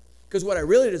 Because what I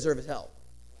really deserve is hell.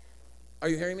 Are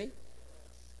you hearing me?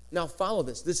 Now follow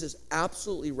this. This is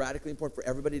absolutely radically important for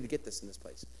everybody to get this in this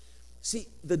place. See,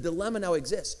 the dilemma now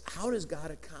exists. How does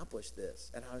God accomplish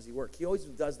this? And how does he work? He always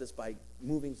does this by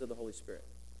movings of the Holy Spirit.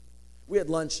 We had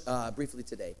lunch briefly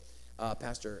today,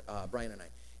 Pastor Brian and I.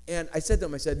 And I said to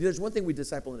him, I said, there's one thing we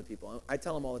disciple into people. I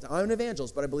tell them all the time, I'm an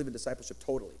evangelist, but I believe in discipleship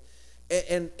totally.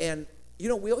 And you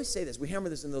know, we always say this. We hammer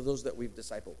this into those that we've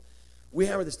discipled. We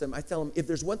hammer this to them. I tell them, if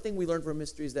there's one thing we learn from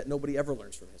history is that nobody ever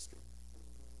learns from history.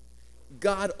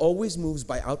 God always moves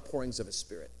by outpourings of his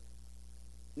Spirit.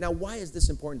 Now, why is this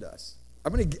important to us?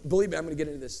 Believe me, I'm going to get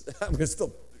into this. I'm going to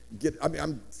still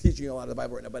I'm teaching you a lot of the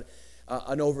Bible right now, but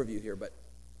an overview here. But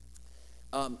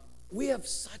we have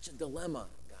such a dilemma,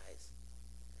 guys,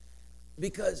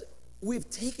 because we've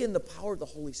taken the power of the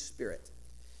Holy Spirit.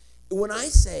 When I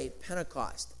say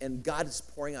Pentecost and God is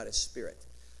pouring out his Spirit,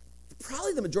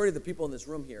 probably the majority of the people in this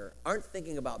room here aren't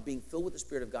thinking about being filled with the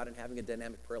Spirit of God and having a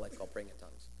dynamic prayer life called praying in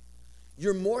tongues.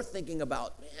 You're more thinking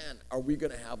about, man, are we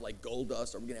going to have like gold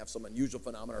dust? Are we going to have some unusual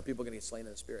phenomenon? Are people going to get slain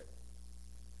in the Spirit?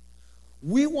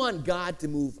 We want God to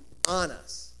move on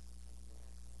us.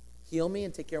 Heal me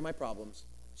and take care of my problems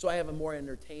so I have a more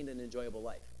entertained and enjoyable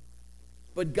life.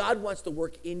 But God wants to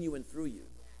work in you and through you.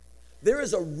 There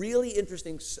is a really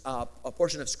interesting a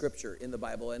portion of Scripture in the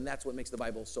Bible, and that's what makes the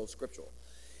Bible so scriptural,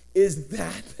 is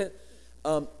that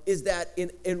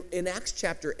in Acts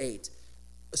chapter 8,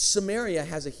 Samaria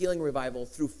has a healing revival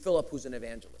through Philip, who's an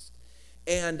evangelist.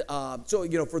 And so,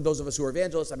 you know, for those of us who are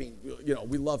evangelists, I mean, you know,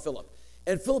 we love Philip.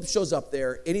 And Philip shows up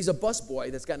there, and he's a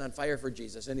busboy that's gotten on fire for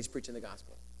Jesus, and he's preaching the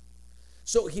gospel.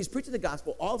 So he's preaching the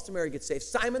gospel. All of Samaria gets saved.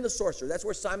 Simon the sorcerer, that's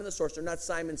where Simon the sorcerer, not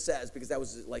Simon Says, because that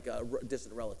was like a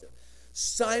distant relative.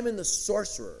 Simon the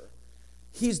sorcerer,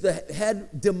 he's the head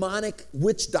demonic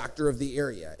witch doctor of the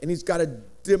area, and he's got a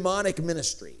demonic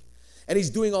ministry. And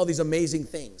he's doing all these amazing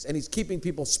things. And he's keeping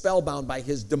people spellbound by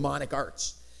his demonic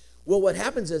arts. Well, what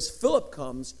happens is Philip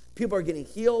comes, people are getting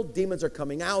healed, demons are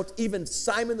coming out, even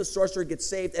Simon the sorcerer gets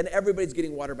saved, and everybody's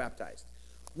getting water baptized.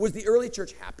 Was the early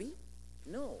church happy?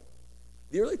 No.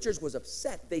 The early church was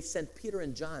upset. They sent Peter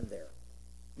and John there.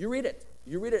 You read it.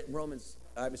 You read it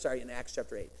in Acts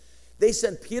chapter 8. They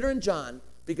sent Peter and John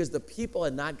because the people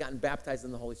had not gotten baptized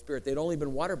in the Holy Spirit. They'd only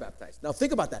been water baptized. Now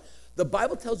think about that. The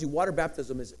Bible tells you water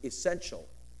baptism is essential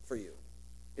for you.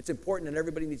 It's important and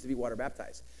everybody needs to be water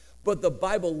baptized. But the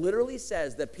Bible literally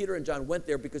says that Peter and John went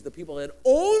there because the people had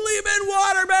only been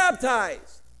water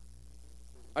baptized.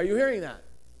 Are you hearing that?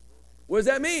 What does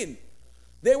that mean?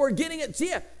 They were getting it.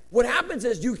 See, what happens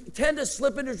is you tend to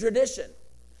slip into tradition.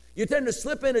 You tend to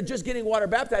slip into just getting water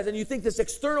baptized, and you think this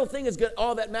external thing is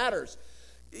all that matters.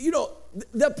 You know,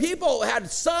 the people had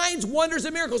signs, wonders,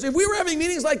 and miracles. If we were having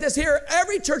meetings like this here,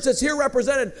 every church that's here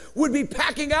represented would be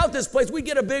packing out this place. We'd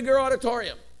get a bigger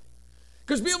auditorium.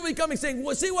 Because people be coming saying,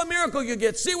 well, see what miracle you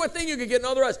get, see what thing you can get, and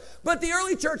all the rest. But the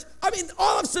early church,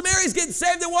 all of Samaria is getting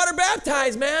saved and water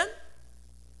baptized, man.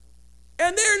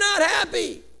 And they're not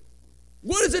happy.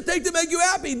 What does it take to make you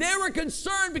happy? They were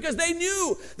concerned because they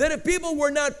knew that if people were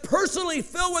not personally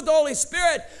filled with the Holy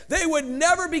Spirit, they would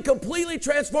never be completely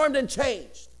transformed and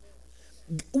changed.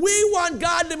 We want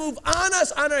God to move on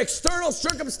us on our external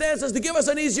circumstances to give us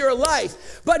an easier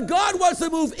life. But God wants to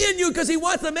move in you because he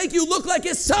wants to make you look like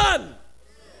his son.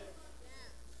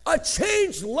 A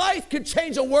changed life can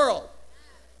change a world.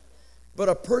 But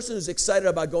a person who's excited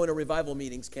about going to revival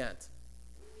meetings can't.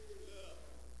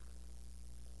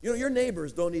 You know, your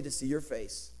neighbors don't need to see your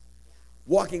face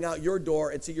walking out your door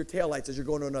and see your taillights as you're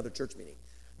going to another church meeting.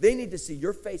 They need to see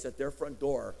your face at their front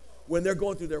door when they're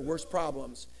going through their worst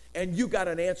problems, and you got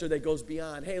an answer that goes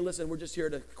beyond, hey, listen, we're just here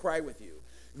to cry with you.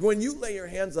 When you lay your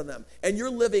hands on them and you're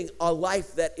living a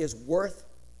life that is worth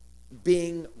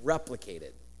being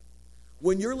replicated,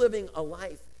 when you're living a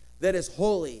life that is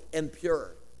holy and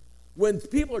pure, when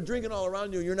people are drinking all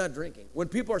around you and you're not drinking, when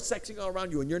people are sexing all around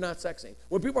you and you're not sexing,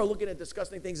 when people are looking at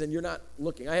disgusting things and you're not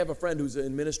looking. I have a friend who's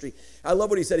in ministry. I love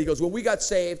what he said. He goes, when we got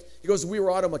saved, he goes, we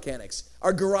were auto mechanics.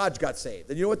 Our garage got saved.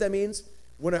 And you know what that means?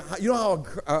 You know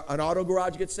how an auto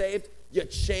garage gets saved? You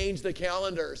change the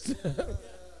calendars.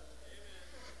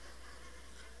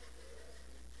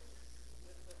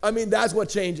 That's what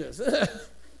changes.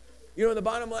 You know, the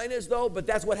bottom line is, though, but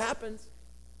that's what happens.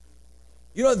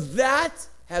 You know, that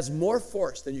has more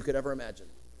force than you could ever imagine.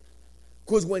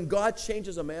 Because when God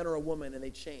changes a man or a woman, and they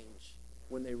change,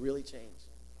 when they really change,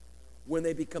 when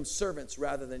they become servants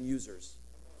rather than users.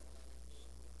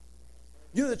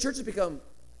 You know, the church has become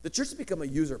a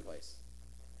user place.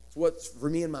 It's what's for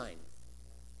me and mine.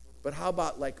 But how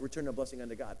about return a blessing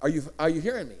unto God? Are you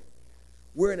hearing me?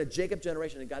 We're in a Jacob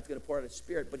generation, and God's going to pour out his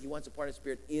Spirit, but he wants to pour out his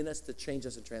Spirit in us to change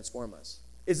us and transform us.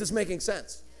 Is this making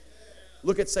sense?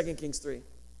 Look at 2 Kings 3.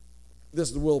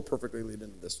 This will perfectly lead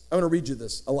into this. I'm going to read you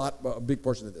this, a big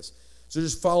portion of this. So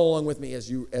just follow along with me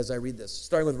as I read this,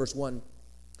 starting with verse 1.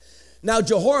 Now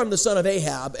Jehoram, the son of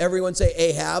Ahab, everyone say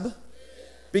Ahab,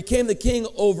 became the king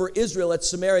over Israel at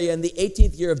Samaria in the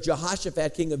 18th year of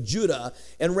Jehoshaphat, king of Judah,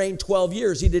 and reigned 12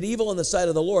 years. He did evil in the sight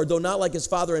of the Lord, though not like his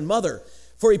father and mother,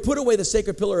 for he put away the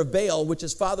sacred pillar of Baal, which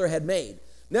his father had made.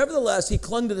 Nevertheless, he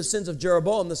clung to the sins of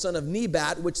Jeroboam, the son of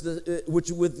Nebat, with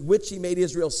which he made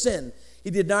Israel sin. He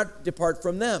did not depart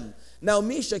from them. Now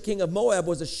Mesha, king of Moab,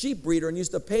 was a sheep breeder and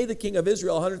used to pay the king of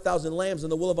Israel 100,000 lambs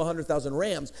and the wool of 100,000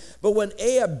 rams. But when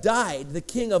Ahab died, the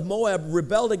king of Moab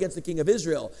rebelled against the king of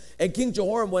Israel. And King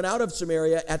Jehoram went out of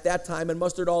Samaria at that time and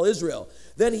mustered all Israel.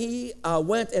 Then he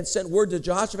went and sent word to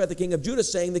Jehoshaphat, the king of Judah,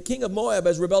 saying, the king of Moab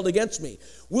has rebelled against me.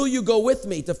 Will you go with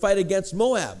me to fight against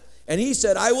Moab? And he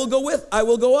said, I will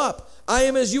go up. I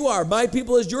am as you are. My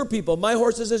people as your people. My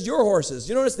horses as your horses.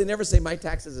 You notice they never say my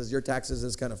taxes as your taxes.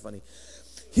 It's kind of funny.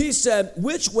 He said,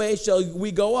 which way shall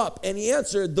we go up? And he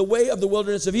answered, the way of the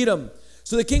wilderness of Edom.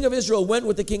 So the king of Israel went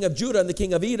with the king of Judah and the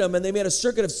king of Edom, and they made a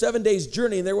circuit of 7 days'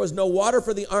 journey, and there was no water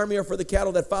for the army or for the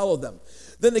cattle that followed them.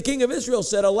 Then the king of Israel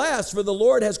said, alas, for the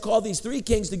Lord has called these 3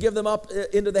 kings to give them up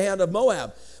into the hand of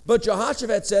Moab. But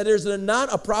Jehoshaphat said, there's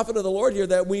not a prophet of the Lord here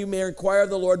that we may inquire of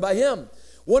the Lord by him.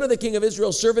 One of the king of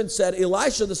Israel's servants said,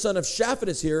 Elisha, the son of Shaphat,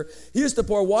 is here. He used to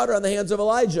pour water on the hands of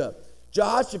Elijah.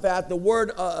 Jehoshaphat said,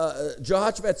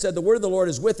 the word of the Lord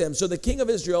is with him. So the king of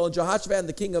Israel and Jehoshaphat and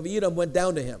the king of Edom went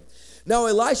down to him. Now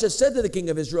Elisha said to the king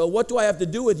of Israel, what do I have to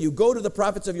do with you? Go to the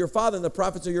prophets of your father and the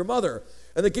prophets of your mother.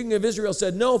 And the king of Israel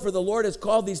said, no, for the Lord has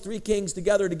called these 3 kings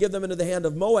together to give them into the hand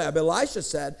of Moab. Elisha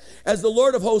said, as the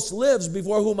Lord of hosts lives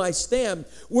before whom I stand,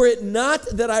 were it not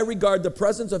that I regard the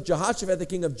presence of Jehoshaphat, the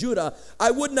king of Judah, I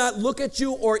would not look at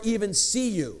you or even see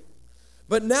you.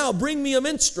 But now bring me a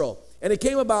minstrel. And it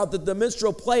came about that the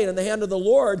minstrel played, and the hand of the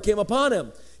Lord came upon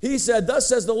him. He said, thus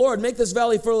says the Lord, make this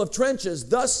valley full of trenches.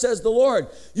 Thus says the Lord,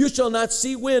 you shall not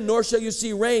see wind, nor shall you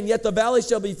see rain, yet the valley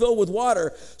shall be filled with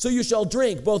water, so you shall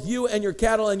drink, both you and your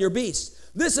cattle and your beasts.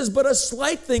 This is but a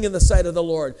slight thing in the sight of the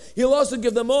Lord. He'll also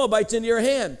give the Moabites into your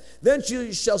hand. Then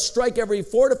you shall strike every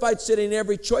fortified city and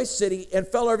every choice city, and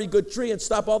fell every good tree, and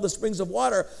stop all the springs of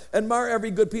water, and mar every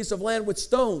good piece of land with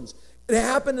stones. It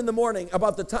happened in the morning,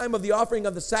 about the time of the offering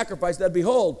of the sacrifice, that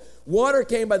behold, water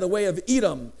came by the way of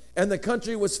Edom, and the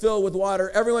country was filled with water.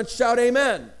 Everyone shout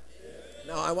amen. Amen.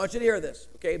 Now, I want you to hear this,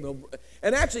 okay?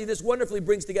 And actually, this wonderfully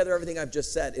brings together everything I've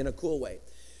just said in a cool way.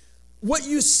 What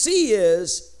you see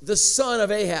is the son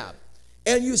of Ahab.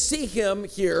 And you see him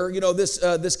here,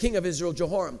 this king of Israel,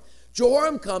 Jehoram.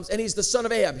 Jehoram comes, and he's the son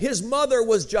of Ahab. His mother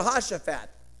was Jehoshaphat.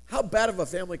 How bad of a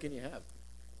family can you have?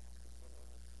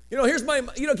 Here's my,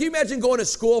 can you imagine going to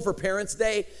school for Parents'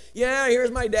 Day? Yeah,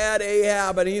 here's my dad,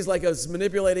 Ahab, and he's like a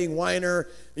manipulating whiner,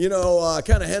 kind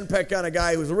of henpeck kind of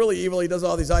guy who's really evil. He does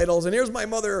all these idols. And here's my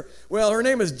mother. Well, her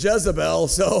name is Jezebel,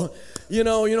 so you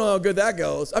know how good that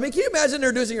goes. I mean, can you imagine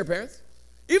introducing your parents?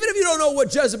 Even if you don't know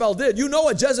what Jezebel did, you know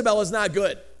what Jezebel is not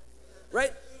good,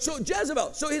 right? So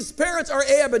Jezebel, so his parents are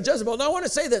Ahab and Jezebel. Now I want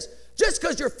to say this. Just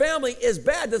because your family is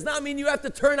bad does not mean you have to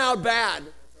turn out bad.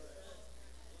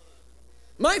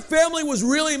 My family was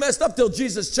really messed up till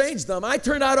Jesus changed them. I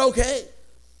turned out okay.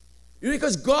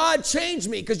 Because God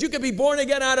changed me. Because you can be born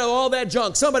again out of all that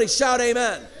junk. Somebody shout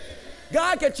amen.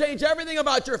 God can change everything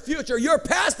about your future. Your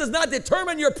past does not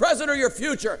determine your present or your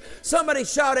future. Somebody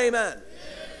shout amen.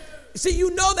 See,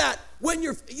 you know that when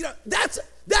you're,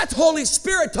 that's Holy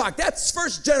Spirit talk. That's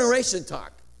first generation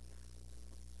talk.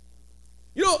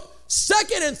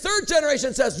 Second and third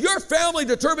generation says your family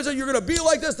determines that you're going to be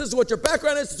like this. This is what your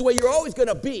background is. This is the way you're always going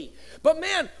to be. But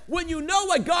man, when you know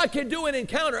what God can do in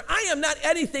encounter, I am not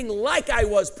anything like I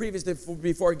was previously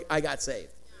before I got saved.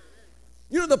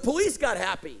 The police got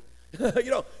happy.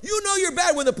 You know you're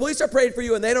bad when the police are praying for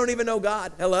you and they don't even know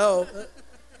God. Hello.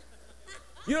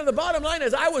 The bottom line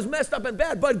is I was messed up and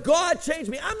bad, but God changed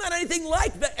me. I'm not anything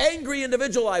like the angry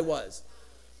individual I was.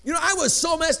 I was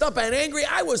so messed up and angry.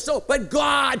 But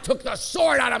God took the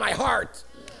sword out of my heart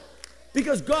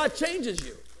because God changes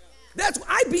you.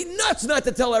 I'd be nuts not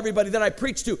to tell everybody that I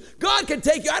preach to. God can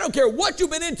take you. I don't care what you've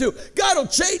been into. God will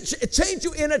change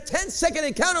you in a 10-second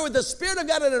encounter with the Spirit of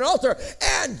God at an altar,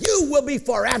 and you will be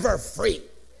forever free.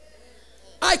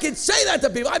 I can say that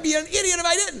to people. I'd be an idiot if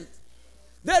I didn't.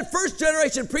 That first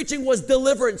generation preaching was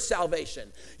deliverance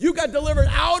salvation. You got delivered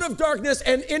out of darkness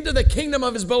and into the kingdom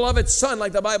of his beloved Son,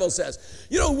 like the Bible says.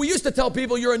 We used to tell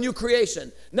people you're a new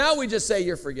creation. Now we just say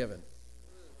you're forgiven.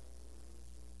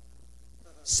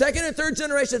 Second and third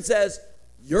generation says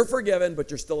you're forgiven, but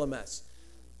you're still a mess.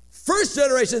 First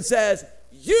generation says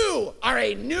you are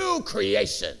a new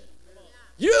creation.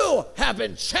 You have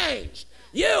been changed.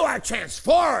 You are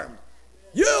transformed.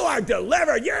 You are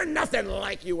delivered. You're nothing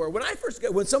like you were. When I first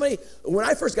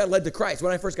got led to Christ,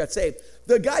 when I first got saved,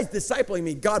 the guys discipling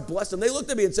me, God bless them, they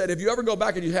looked at me and said, if you ever go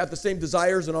back and you have the same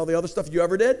desires and all the other stuff you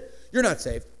ever did, you're not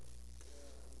saved.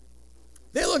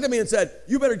 They looked at me and said,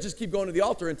 you better just keep going to the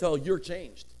altar until you're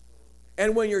changed.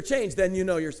 And when you're changed, then you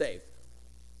know you're saved.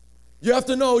 You have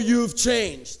to know you've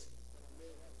changed.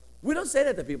 We don't say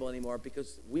that to people anymore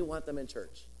because we want them in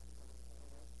church.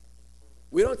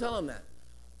 We don't tell them that.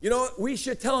 We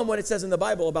should tell them what it says in the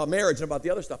Bible about marriage and about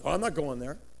the other stuff. Oh, I'm not going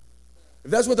there.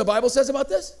 If that's what the Bible says about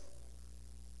this,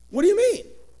 what do you mean?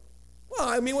 Well,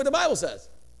 I mean what the Bible says.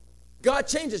 God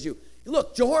changes you.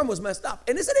 Look, Jehoram was messed up.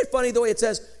 And isn't it funny the way it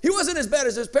says, he wasn't as bad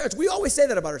as his parents? We always say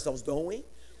that about ourselves, don't we?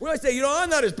 We always say, I'm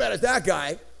not as bad as that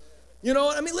guy.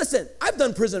 Listen, I've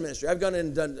done prison ministry. I've gone in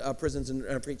and done prisons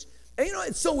and preached. And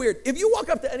it's so weird. If you walk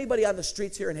up to anybody on the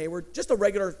streets here in Hayward, just a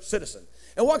regular citizen,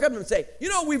 and walk up to them and say,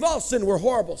 we've all sinned. We're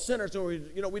horrible sinners, and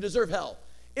we deserve hell.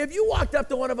 If you walked up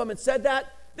to one of them and said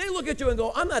that, they look at you and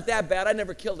go, I'm not that bad. I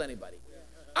never killed anybody.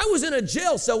 I was in a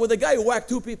jail cell with a guy who whacked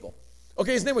 2 people.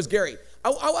 Okay, his name was Gary. I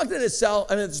walked in his cell,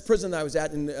 this prison that I was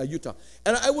at in Utah.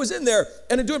 And I was in there,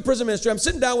 and I'm doing prison ministry. I'm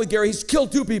sitting down with Gary. He's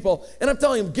killed 2 people. And I'm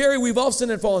telling him, Gary, we've all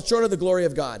sinned and fallen short of the glory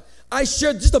of God. I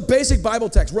shared just a basic Bible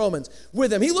text, Romans,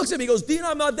 with him. He looks at me, he goes, Dean,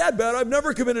 I'm not that bad. I've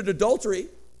never committed adultery.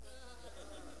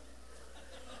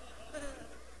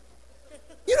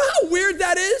 You know how weird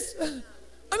that is?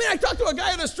 I talked to a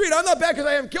guy on the street. I'm not bad because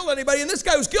I haven't killed anybody. And this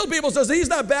guy who's killed people says he's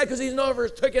not bad because he's never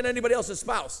taken anybody else's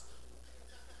spouse.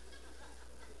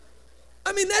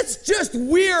 That's just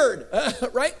weird,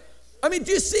 right?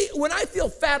 Do you see, when I feel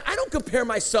fat, I don't compare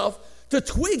myself to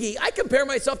Twiggy. I compare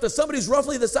myself to somebody who's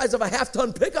roughly the size of a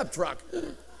half-ton pickup truck,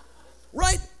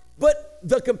 right? But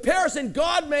the comparison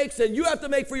God makes and you have to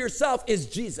make for yourself is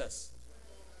Jesus.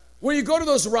 When you go to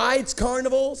those rides,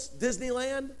 carnivals,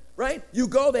 Disneyland, right? You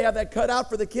go, they have that cut out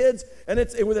for the kids, and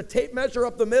it's with a tape measure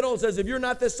up the middle. It says, if you're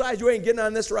not this size, you ain't getting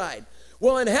on this ride.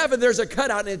 Well, in heaven, there's a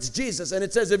cutout, and it's Jesus. And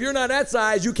it says, if you're not that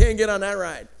size, you can't get on that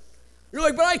ride. You're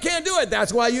like, but I can't do it.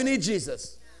 That's why you need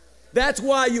Jesus. That's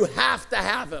why you have to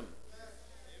have him.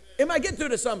 Am I getting through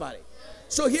to somebody?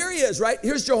 So here he is, right?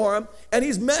 Here's Jehoram, and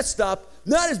he's messed up.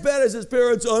 Not as bad as his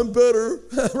parents. I'm better,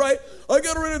 right? I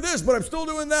got rid of this, but I'm still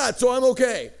doing that, so I'm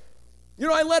okay.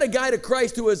 I led a guy to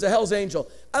Christ who was a Hell's Angel.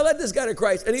 I led this guy to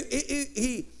Christ, and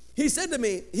he said to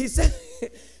me, he said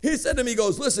to me, he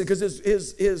goes, listen, because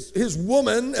his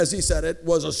woman, as he said it,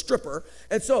 was a stripper.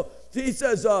 And so he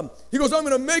says, he goes, I'm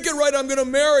going to make it right. I'm going to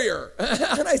marry her.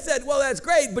 And I said, well, that's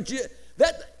great, but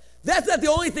that's not the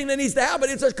only thing that needs to happen.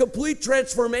 It's a complete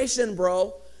transformation,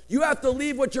 bro. You have to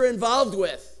leave what you're involved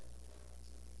with.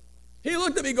 He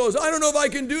looked at me and goes, I don't know if I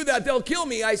can do that. They'll kill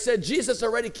me. I said, Jesus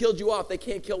already killed you off. They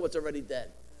can't kill what's already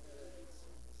dead.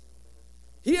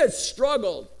 He had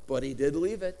struggled, but he did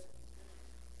leave it.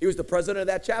 He was the president of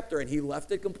that chapter, and he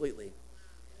left it completely.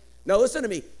 Now listen to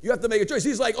me. You have to make a choice.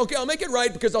 He's like, okay, I'll make it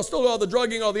right because I'll still do all the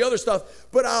drugging, all the other stuff,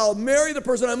 but I'll marry the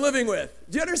person I'm living with.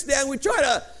 Do you understand? We try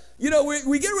to,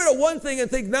 we get rid of one thing and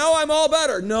think, now I'm all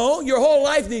better. No, your whole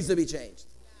life needs to be changed.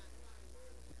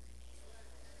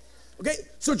 Okay,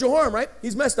 so Jehoram, right?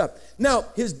 He's messed up. Now,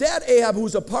 his dad, Ahab,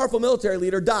 who's a powerful military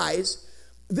leader, dies.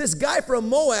 This guy from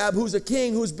Moab, who's a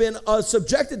king, who's been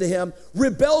subjected to him,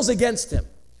 rebels against him.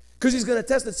 Because he's going to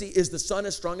test and see, is the son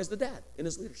as strong as the dad in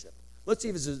his leadership? Let's see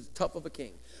if he's as tough of a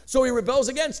king. So he rebels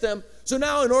against him. So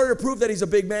now in order to prove that he's a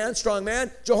big man, strong man,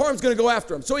 Jehoram's going to go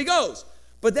after him. So he goes.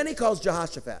 But then he calls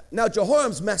Jehoshaphat. Now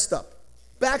Jehoram's messed up.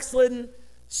 Backslidden,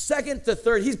 second to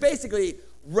third. He's basically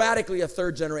radically a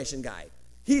third generation guy.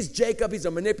 He's Jacob. He's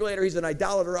a manipulator. He's an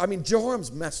idolater. I mean,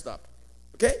 Jehoram's messed up.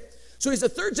 Okay? So he's a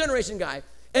third generation guy.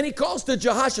 And he calls to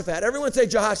Jehoshaphat. Everyone say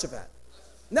Jehoshaphat.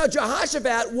 Now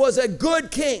Jehoshaphat was a good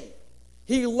king.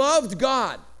 He loved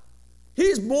God.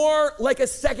 He's more like a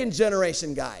second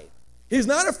generation guy. He's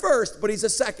not a first, but he's a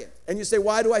second. And you say,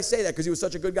 why do I say that? Because he was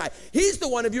such a good guy. He's the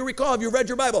one, if you recall, if you read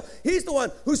your Bible, he's the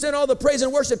one who sent all the praise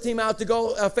and worship team out to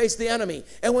go face the enemy.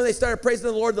 And when they started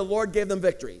praising the Lord gave them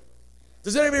victory.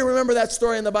 Does anybody remember that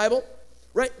story in the Bible?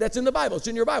 Right? That's in the Bible. It's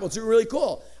in your Bible. It's really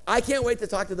cool. I can't wait to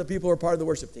talk to the people who are part of the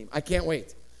worship team. I can't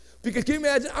wait. Because can you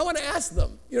imagine? I want to ask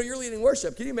them. You're leading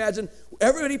worship. Can you imagine?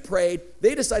 Everybody prayed.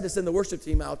 They decided to send the worship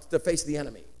team out to face the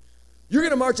enemy. You're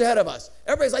going to march ahead of us.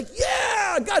 Everybody's like,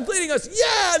 yeah, God's leading us.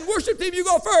 Yeah, and worship team, you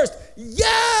go first.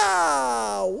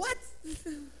 Yeah. What?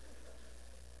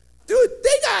 Dude,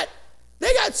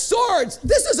 they got swords.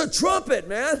 This is a trumpet,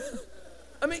 man.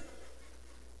 I mean,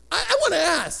 I want to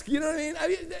ask, you know what I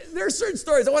mean? There are certain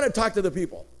stories. I want to talk to the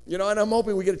people, and I'm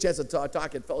hoping we get a chance to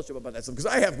talk in fellowship about that stuff because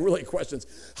I have really questions.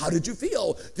 How did you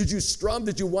feel? Did you strum?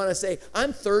 Did you want to say,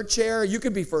 I'm third chair, you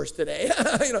can be first today?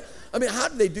 How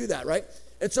did they do that, right?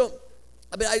 And so,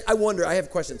 I wonder, I have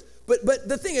questions. But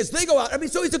the thing is, they go out.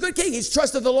 So he's a good king. He's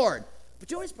trusted the Lord. But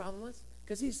you know what his problem was?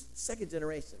 Because he's second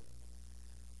generation.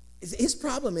 His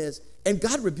problem is, and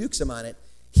God rebukes him on it,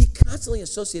 he constantly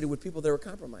associated with people that were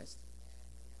compromised.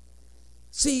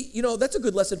 See, that's a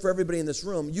good lesson for everybody in this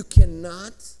room. You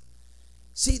cannot,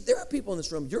 there are people in this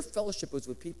room, your fellowship was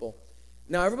with people.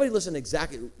 Now, everybody listen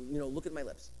exactly, look at my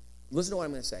lips. Listen to what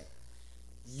I'm going to say.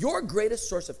 Your greatest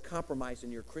source of compromise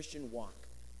in your Christian walk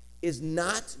is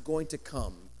not going to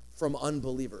come from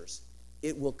unbelievers.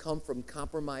 It will come from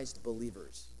compromised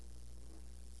believers.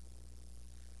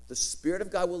 The Spirit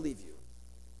of God will leave you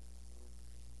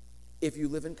if you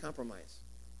live in compromise.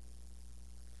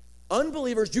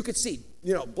 Unbelievers, you could see,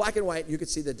 black and white, you could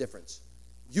see the difference.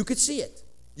 You could see it.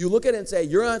 You look at it and say,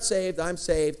 you're not saved, I'm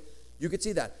saved. You could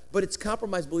see that. But it's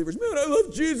compromised believers. Man, I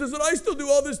love Jesus, and I still do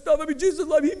all this stuff. Jesus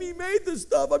loved him. He made this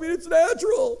stuff. It's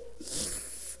natural.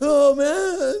 Oh,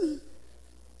 man.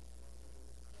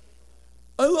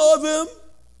 I love him.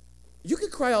 You can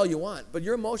cry all you want, but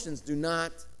your emotions do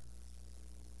not.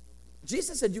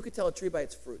 Jesus said you could tell a tree by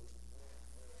its fruit.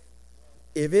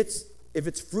 If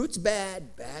its fruit's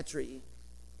bad tree.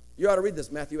 You ought to read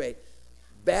this, Matthew 8.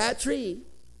 Bad tree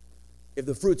if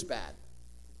the fruit's bad.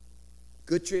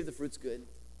 Good tree if the fruit's good.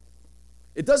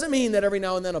 It doesn't mean that every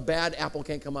now and then a bad apple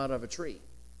can't come out of a tree.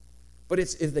 But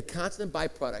if the constant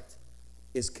byproduct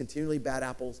is continually bad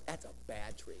apples, that's a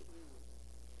bad tree.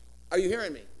 Are you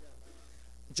hearing me?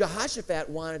 Jehoshaphat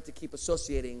wanted to keep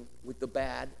associating with the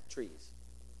bad trees.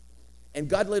 And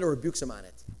God later rebukes him on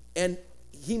it. And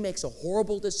he makes a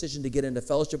horrible decision to get into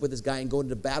fellowship with this guy and go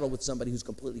into battle with somebody who's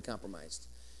completely compromised.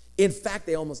 In fact,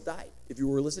 they almost died. If you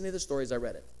were listening to the stories, I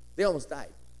read it. They almost died.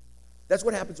 That's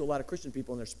what happens to a lot of Christian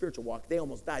people in their spiritual walk. They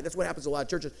almost die. That's what happens to a lot of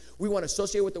churches. We want to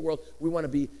associate with the world. We want to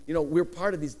be, we're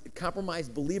part of these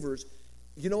compromised believers.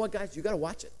 You know what, guys? You got to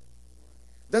watch it.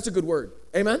 That's a good word.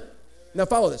 Amen? Now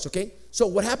follow this, okay? So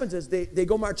what happens is they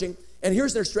go marching, and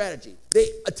here's their strategy. They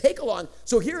take along,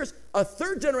 so here's a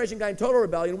third generation guy in total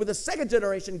rebellion with a second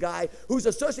generation guy who's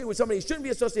associated with somebody he shouldn't be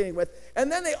associating with,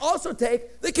 and then they also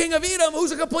take the king of Edom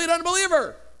who's a complete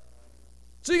unbeliever.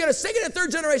 So you got a second and third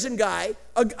generation guy,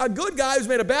 a good guy who's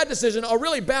made a bad decision, a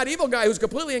really bad evil guy who's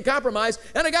completely in compromise,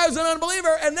 and a guy who's an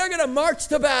unbeliever, and they're going to march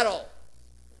to battle.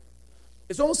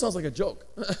 It almost sounds like a joke,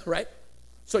 right?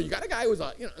 So you got a guy who's,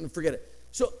 forget it.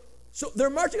 So they're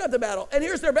marching out to battle, and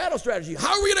here's their battle strategy.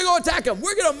 How are we going to go attack them?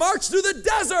 We're going to march through the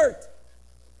desert,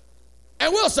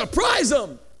 and we'll surprise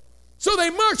them. So they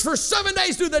march for 7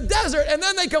 days through the desert, and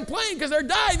then they complain because they're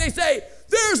dying. They say,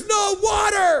 There's no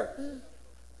water.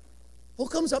 Who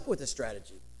comes up with this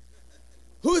strategy?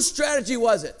 Whose strategy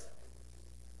was it?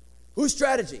 Whose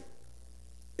strategy?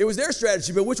 It was their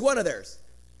strategy, but which one of theirs?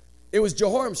 It was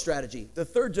Jehoram's strategy, the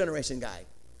third generation guy.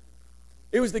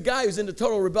 It was the guy who's into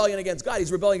total rebellion against God.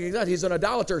 He's rebelling against God. He's an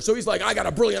idolater. So he's like, I got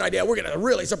a brilliant idea. We're going to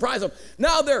really surprise them.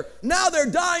 Now they're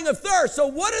dying of thirst. So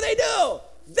what do?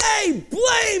 They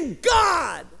blame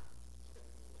God.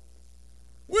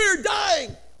 We're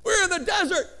dying. We're in the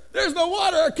desert. There's no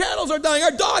water. Our cattle are dying.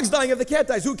 Our dog's dying. If the cat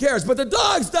dies, who cares? But the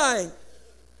dog's dying.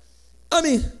 I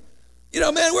mean,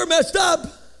 man, we're messed up.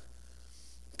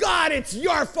 God, it's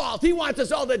your fault. He wants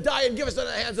us all to die and give us into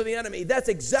the hands of the enemy. That's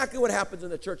exactly what happens in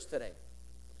the church today.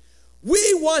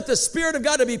 We want the Spirit of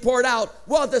God to be poured out,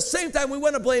 while at the same time we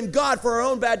want to blame God for our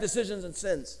own bad decisions and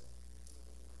sins.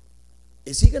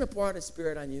 Is he going to pour out his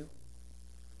Spirit on you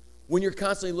when you're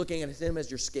constantly looking at him as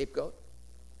your scapegoat?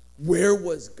 Where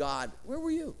was God? Where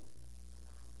were you?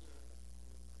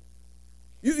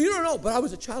 You don't know, but I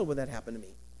was a child when that happened to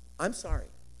me. I'm sorry.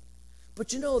 But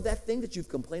that thing that you've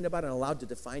complained about and allowed to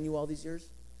define you all these years?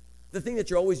 The thing that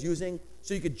you're always using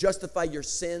so you could justify your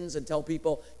sins and tell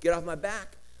people, get off my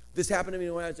back. This happened to me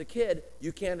when I was a kid.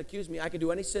 You can't accuse me. I can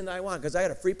do any sin that I want because I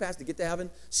had a free pass to get to heaven,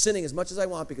 sinning as much as I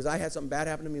want because I had something bad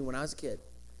happen to me when I was a kid.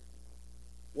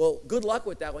 Well, good luck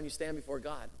with that when you stand before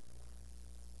God.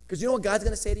 Because you know what God's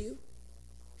going to say to you?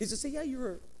 He's going to say, yeah, you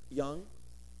were young,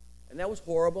 and that was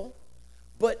horrible.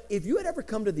 But if you had ever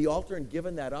come to the altar and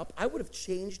given that up, I would have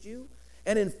changed you.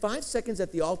 And in 5 seconds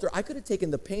at the altar, I could have taken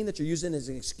the pain that you're using as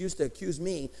an excuse to accuse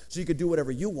me so you could do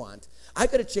whatever you want. I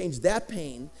could have changed that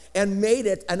pain and made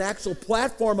it an actual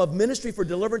platform of ministry for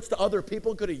deliverance to other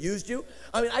people. Could have used you.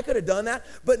 I mean, I could have done that.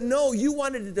 But no, you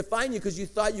wanted to define you because you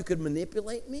thought you could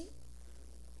manipulate me.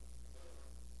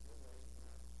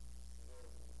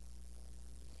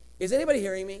 Is anybody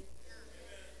hearing me?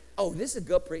 Oh, this is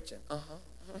good preaching.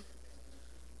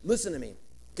 Listen to me,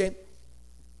 okay?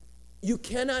 You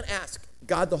cannot ask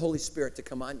God the Holy Spirit to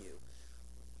come on you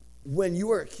when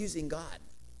you are accusing God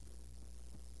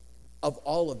of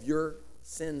all of your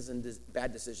sins and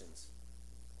bad decisions.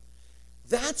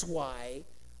 That's why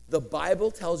the Bible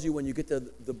tells you when you get to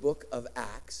the book of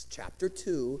Acts, chapter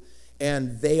 2,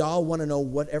 and they all want to know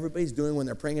what everybody's doing when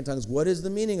they're praying in tongues. What is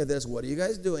the meaning of this? What are you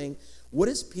guys doing? What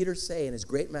does Peter say in his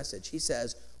great message? He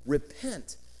says,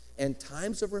 repent, and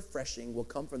times of refreshing will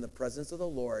come from the presence of the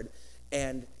Lord,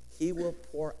 and he will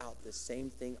pour out the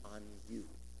same thing on you.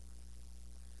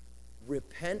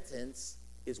 Repentance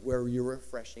is where your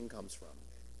refreshing comes from.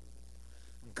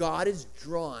 God is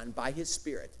drawn by his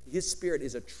Spirit. His Spirit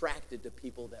is attracted to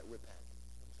people that repent.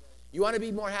 You want to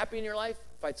be more happy in your life?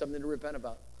 Find something to repent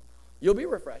about. You'll be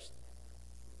refreshed.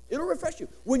 It'll refresh you.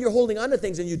 When you're holding on to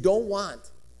things and you don't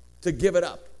want to give it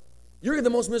up, you're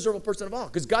the most miserable person of all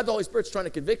because God the Holy Spirit's trying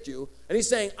to convict you, and he's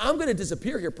saying, I'm going to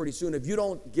disappear here pretty soon if you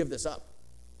don't give this up.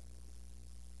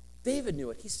 David knew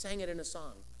it. He sang it in a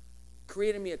song.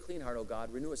 Create in me a clean heart, O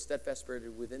God. Renew a steadfast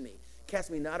spirit within me.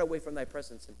 Cast me not away from thy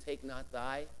presence and take not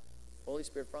thy Holy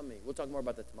Spirit from me. We'll talk more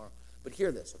about that tomorrow. But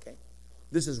hear this, okay?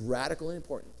 This is radically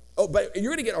important. Oh, but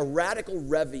you're going to get a radical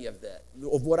revy of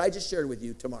what I just shared with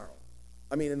you tomorrow.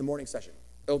 I mean, in the morning session.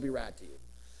 It'll be rad to you.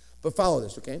 But follow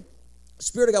this, okay?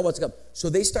 Spirit of God wants to come. So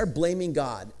they start blaming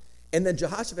God. And then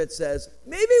Jehoshaphat says,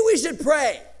 maybe we should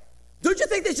pray. Don't you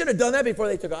think they should have done that before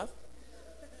they took off?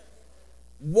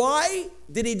 Why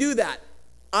did he do that?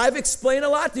 I've explained a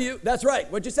lot to you. That's right.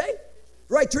 What'd you say?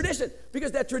 Right, tradition.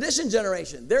 Because that tradition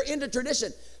generation, they're into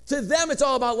tradition. To them, it's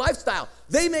all about lifestyle.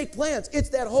 They make plans. It's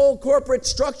that whole corporate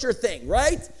structure thing,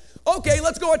 right? Okay,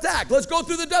 let's go attack. Let's go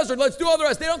through the desert. Let's do all the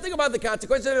rest. They don't think about the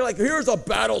consequences. They're like, here's a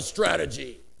battle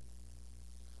strategy.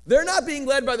 They're not being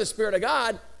led by the Spirit of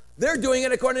God. They're doing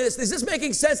it according to this. Is this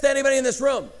making sense to anybody in this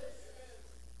room?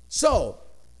 So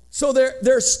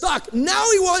they're stuck. Now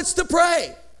he wants to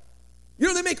pray.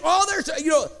 They make all their,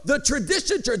 the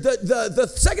tradition church,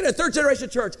 the second and third generation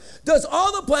church does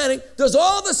all the planning, does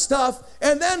all the stuff,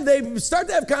 and then they start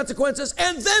to have consequences,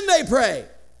 and then they pray.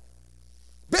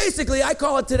 Basically, I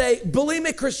call it today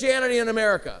bulimic Christianity in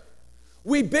America.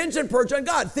 We binge and purge on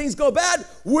God. Things go bad,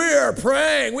 we're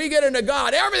praying. We get into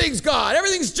God. Everything's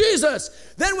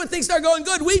Jesus. Then when things start going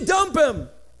good, we dump him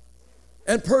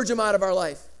and purge him out of our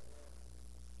life.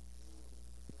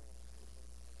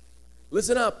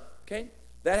 Listen up. Okay,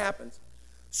 that happens.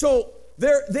 So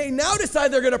they now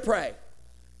decide they're going to pray.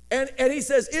 And he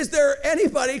says, is there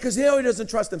anybody, because he doesn't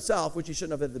trust himself, which he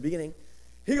shouldn't have at the beginning.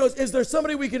 He goes, is there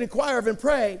somebody we can inquire of and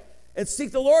pray and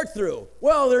seek the Lord through?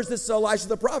 Well, there's this Elisha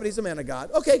the prophet. He's a man of God.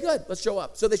 Okay, good. Let's show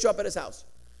up. So they show up at his house.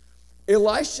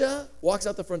 Elisha walks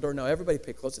out the front door. Now, everybody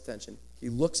pay close attention. he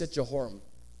looks at Jehoram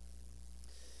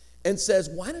and says,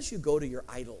 why don't you go to your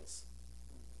idols?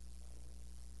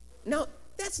 Now,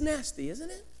 that's nasty, isn't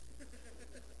it?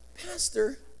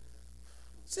 Pastor,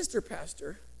 sister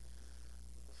pastor,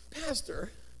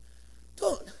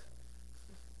 don't.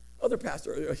 Other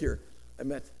pastor here I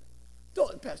met,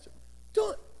 don't, pastor,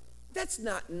 don't. That's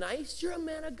not nice. You're a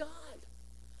man of God.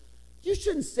 You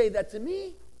shouldn't say that to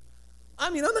me. I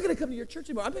mean, I'm not going to come to your church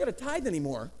anymore. I'm not going to tithe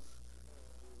anymore.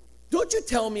 Don't you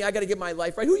tell me I got to get my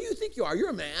life right. Who do you think you are? You're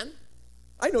a man.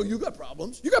 I know you got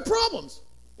problems. You got problems.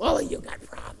 Well, you got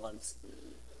problems.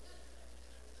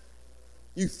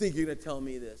 You think you're going to tell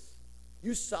me this.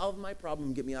 You solve my problem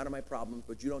and get me out of my problems,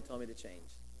 but you don't tell me to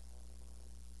change.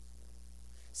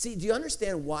 See, do you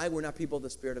understand why we're not people of the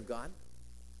Spirit of God?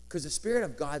 Because the Spirit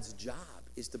of God's job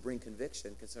is to bring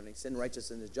conviction concerning sin,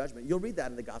 righteousness, and judgment. You'll read that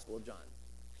in the Gospel of John.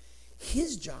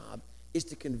 His job is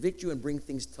to convict you and bring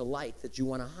things to light that you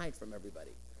want to hide from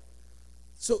everybody.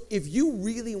 So if you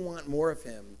really want more of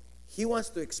him, he wants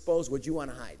to expose what you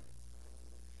want to hide.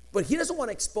 But he doesn't want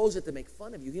to expose it to make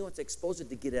fun of you. He wants to expose it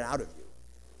to get it out of you.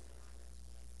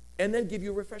 And then give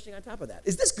you refreshing on top of that.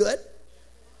 Is this good?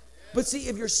 But see,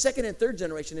 if you're second and third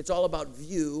generation, it's all about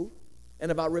view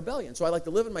and about rebellion. So I like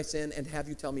to live in my sin and have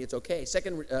you tell me it's okay.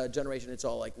 Second generation, it's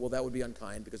all like, well, that would be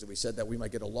unkind because if we said that, we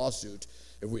might get a lawsuit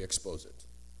if we expose it.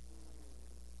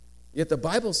 Yet the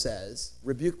Bible says,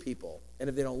 rebuke people. And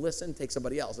if they don't listen, take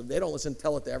somebody else. If they don't listen,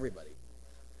 tell it to everybody.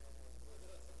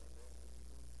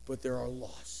 But there are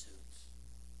lawsuits.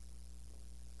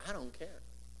 I don't care.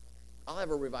 I'll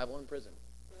have a revival in prison.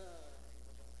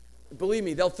 Believe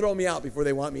me, they'll throw me out before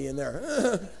they want me in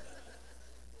there.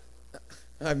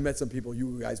 I've met some people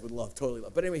you guys would love, totally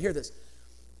love. But anyway, hear this.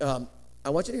 I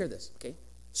want you to hear this, okay?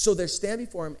 So they stand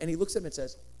before him, and he looks at them and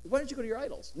says, why don't you go to your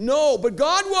idols? No, but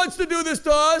God wants to do this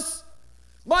to us.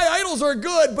 My idols are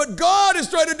good, but God is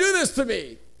trying to do this to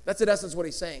me. That's in essence what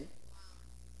he's saying.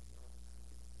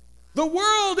 The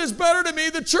world is better to me.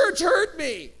 The church hurt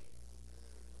me.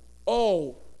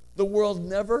 Oh, the world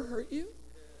never hurt you?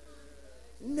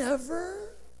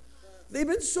 Never? They've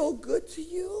been so good to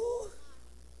you?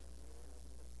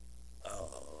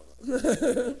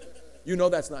 Oh. You know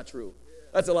that's not true.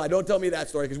 That's a lie. Don't tell me that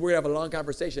story because we're going to have a long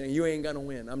conversation and you ain't going to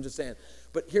win. I'm just saying.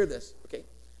 But hear this, okay?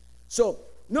 So,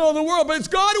 no, the world, but it's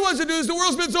God who wants to do this. The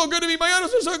world's been so good to me. My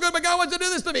idols are so good, but God wants to do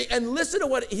this to me. And listen to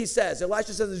what he says.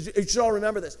 Elisha says, you should all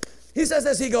remember this. He says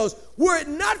this, he goes, were it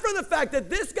not for the fact that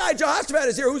this guy Jehoshaphat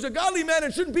is here, who's a godly man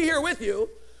and shouldn't be here with you,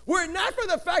 were it not for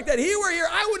the fact that he were here,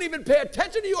 I wouldn't even pay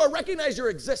attention to you or recognize your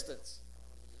existence.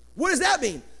 What does that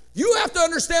mean? You have to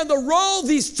understand the role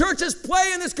these churches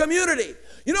play in this community.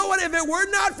 You know what? If it were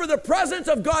not for the presence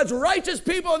of God's righteous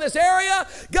people in this area,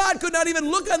 God could not even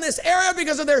look on this area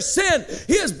because of their sin.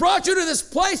 He has brought you to this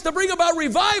place to bring about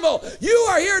revival. You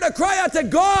are here to cry out to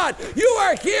God. You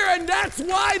are here, and that's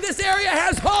why this area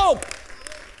has hope.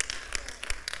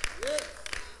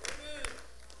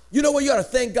 You know what? You got to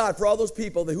thank God for all those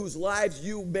people whose lives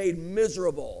you made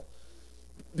miserable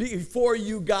before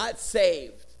you got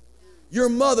saved. Your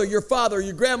mother, your father,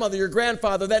 your grandmother, your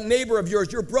grandfather, that neighbor of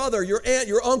yours, your brother, your aunt,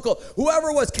 your uncle, whoever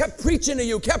it was, kept preaching to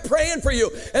you, kept praying for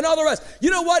you, and all the rest. You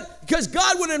know what? Because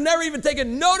God would have never even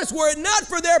taken notice were it not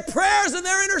for their prayers and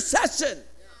their intercession.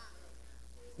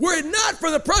 Were it not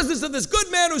for the presence of this good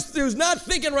man who's not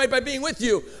thinking right by being with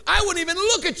you, I wouldn't even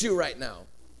look at you right now.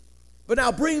 But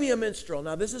now bring me a minstrel.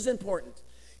 Now this is important.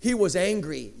 He was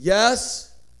angry.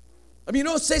 Yes? I mean, you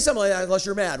don't say something like that unless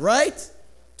you're mad, right?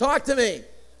 Talk to me.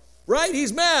 Right?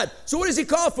 He's mad. So what does he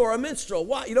call for? A minstrel.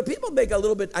 Why? You know, people make a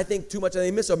little bit, I think, too much, and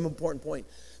they miss an important point.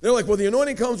 They're like, well, the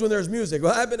anointing comes when there's music.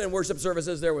 Well, I've been in worship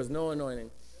services. There was no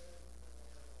anointing.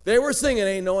 They were singing,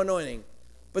 ain't no anointing.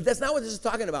 But that's not what this is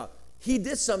talking about. He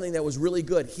did something that was really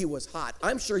good. He was hot.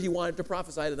 I'm sure he wanted to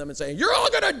prophesy to them and say, you're all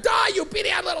going to die, you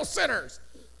beady-eyed little sinners.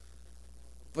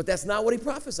 But that's not what he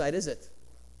prophesied, is it?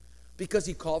 Because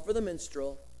he called for the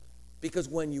minstrel. Because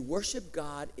when you worship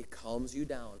God, it calms you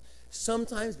down.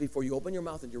 Sometimes before you open your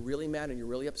mouth and you're really mad and you're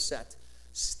really upset,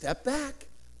 step back,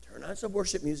 turn on some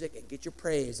worship music and get your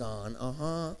praise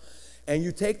on. And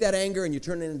you take that anger and you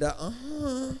turn it into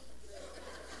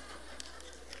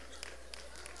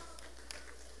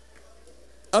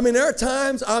I mean, there are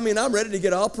times, I'm ready to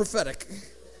get all prophetic.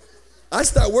 I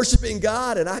start worshiping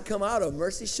God and I come out of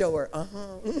mercy shower.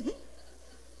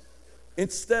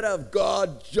 Instead of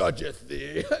God judgeth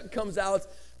thee, it comes out,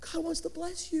 God wants to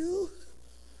bless you.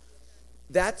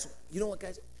 That's, you know what,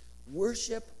 guys?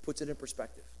 Worship puts it in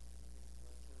perspective.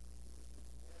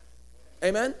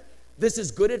 Amen? This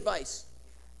is good advice.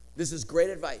 This is great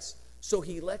advice. So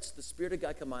he lets the Spirit of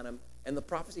God come on him, and the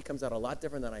prophecy comes out a lot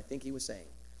different than I think he was saying.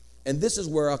 And this is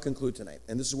where I'll conclude tonight.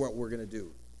 And this is what we're going to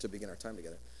do to begin our time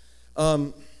together.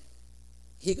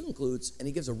 He concludes, and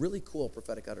he gives a really cool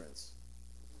prophetic utterance.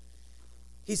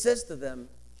 He says to them,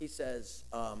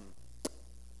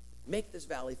 make this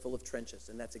valley full of trenches.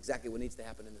 And that's exactly what needs to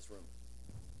happen in this room.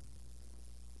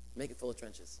 Make it full of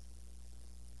trenches.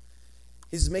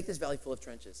 He says, make this valley full of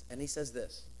trenches. And he says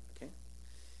this, okay?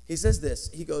 He says this.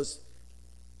 He goes,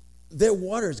 their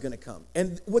water is going to come.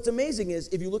 And what's amazing is,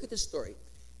 if you look at this story,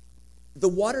 the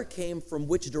water came from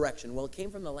which direction? Well, it came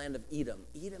from the land of Edom.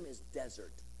 Edom is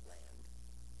desert land.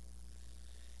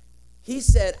 He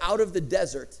said, out of the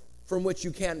desert, from which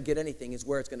you can't get anything, is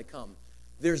where it's going to come.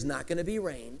 There's not going to be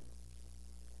rain.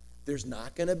 There's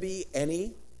not going to be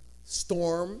any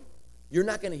storm. You're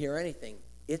not going to hear anything.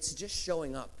 It's just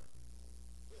showing up.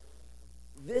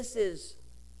 This is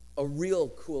a real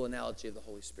cool analogy of the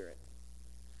Holy Spirit.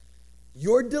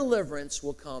 Your deliverance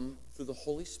will come through the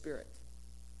Holy Spirit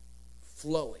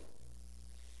flowing.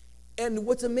 And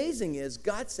what's amazing is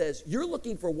God says, you're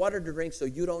looking for water to drink so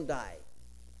you don't die.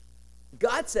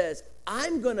 God says,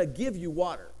 I'm going to give you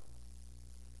water.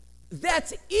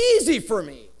 That's easy for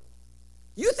me.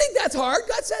 You think that's hard?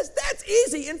 God says, that's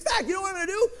easy. In fact, you know what I'm going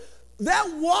to do? That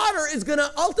water is going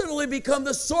to ultimately become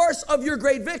the source of your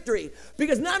great victory.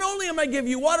 Because not only am I giving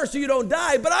you water so you don't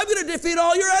die, but I'm going to defeat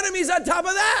all your enemies on top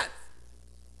of that.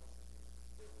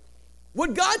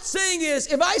 What God's saying is,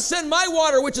 if I send my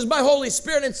water, which is my Holy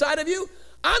Spirit, inside of you,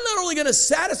 I'm not only going to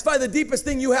satisfy the deepest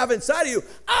thing you have inside of you,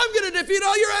 I'm going to defeat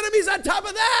all your enemies on top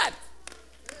of that.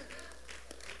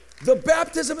 The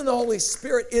baptism in the Holy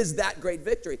Spirit is that great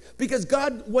victory. Because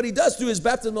God, what he does through his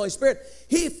baptism in the Holy Spirit,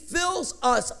 he fills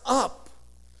us up.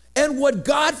 And what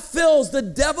God fills, the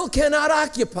devil cannot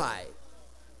occupy.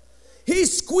 He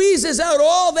squeezes out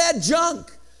all that junk.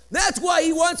 That's why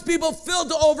he wants people filled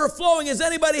to overflowing. Is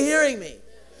anybody hearing me?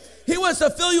 He wants to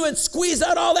fill you and squeeze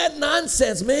out all that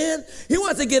nonsense, man. He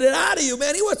wants to get it out of you,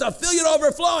 man. He wants to fill you to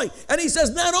overflowing. And he says,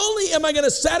 not only am I going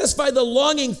to satisfy the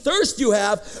longing thirst you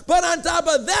have, but on top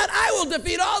of that, I will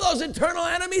defeat all those internal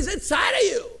enemies inside of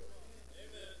you.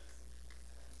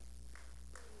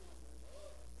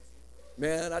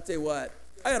 Man, I tell you what,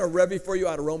 I got a review for you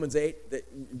out of Romans 8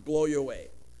 that blow you away.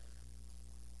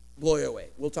 Blow you away.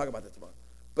 We'll talk about that tomorrow.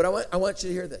 But I want you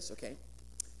to hear this, okay?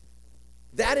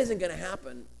 That isn't going to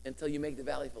happen until you make the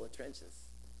valley full of trenches.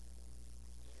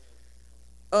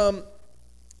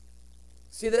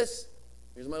 See this?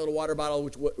 Here's my little water bottle,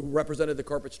 which represented the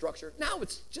corporate structure. Now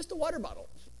it's just a water bottle.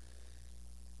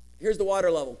 Here's the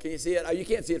water level. Can you see it? Oh, you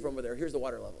can't see it from over there. Here's the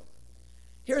water level.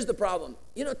 Here's the problem.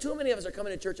 You know, too many of us are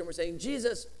coming to church and we're saying,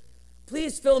 Jesus,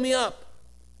 please fill me up.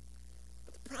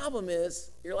 But the problem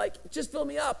is, you're like, just fill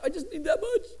me up. I just need that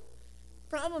much.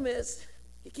 Problem is,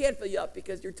 he can't fill you up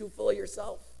because you're too full of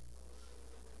yourself.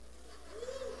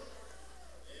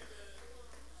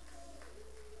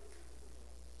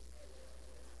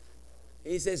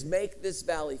 He says, make this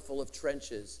valley full of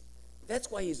trenches.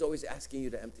 That's why he's always asking you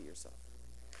to empty yourself.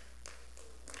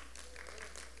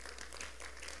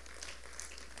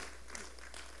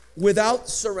 Without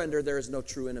surrender, there is no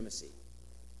true intimacy.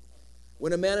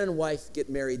 When a man and wife get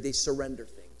married, they surrender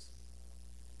things.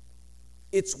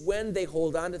 It's when they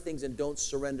hold on to things and don't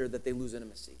surrender that they lose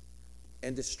intimacy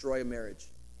and destroy a marriage.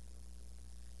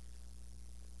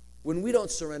 When we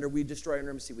don't surrender, we destroy our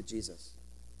intimacy with Jesus.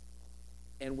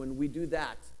 And when we do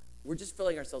that, we're just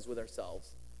filling ourselves with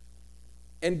ourselves.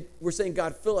 And we're saying,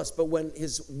 God, fill us. But when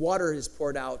his water is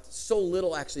poured out, so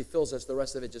little actually fills us, the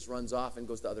rest of it just runs off and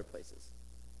goes to other places.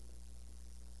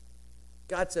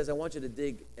 God says, I want you to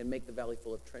dig and make the valley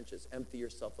full of trenches. Empty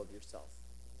yourself of yourself.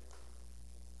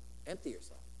 Empty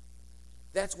yourself.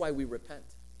 That's why we repent.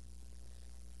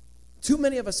 Too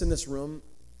many of us in this room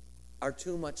are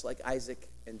too much like Isaac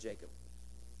and Jacob.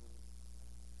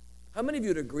 How many of you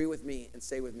would agree with me and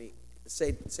say to me,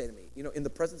 you know, in the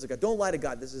presence of God, don't lie to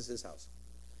God, this is his house.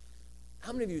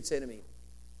 How many of you would say to me,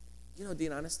 you know,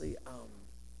 Dean, honestly,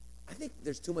 I think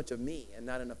there's too much of me and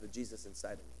not enough of Jesus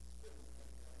inside of me.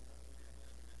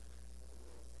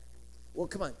 Well,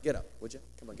 come on, get up, would you?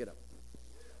 Come on, get up.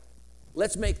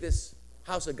 Let's make this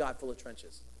house of God full of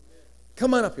trenches.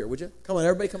 Come on up here, would you? Come on,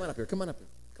 everybody, come on up here. Come on up here.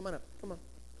 Come on up. Come on.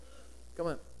 Come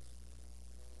on.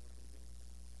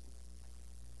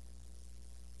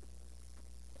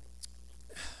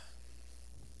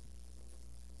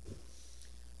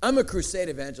 I'm a crusade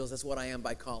evangelist. That's what I am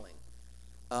by calling.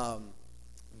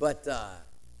 But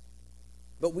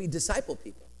we disciple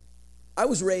people. I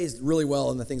was raised really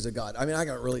well in the things of God. I mean, I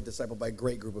got really discipled by a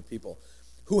great group of people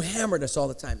who hammered us all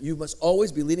the time. You must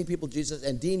always be leading people to Jesus.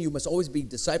 And Dean, you must always be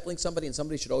discipling somebody, and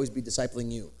somebody should always be discipling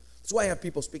you. That's why I have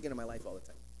people speaking in my life all the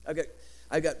time.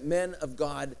 I've got men of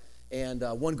God and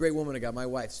one great woman of God, my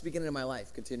wife, speaking into my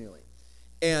life continually.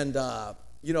 And,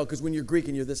 because when you're Greek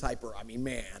and you're this hyper, to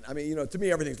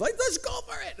me everything's like, let's go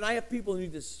for it. And I have people who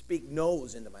need to speak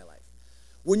no's into my life.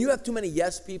 When you have too many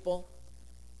yes people,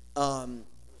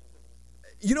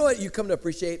 you know what you come to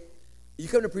appreciate? You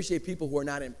come to appreciate people who are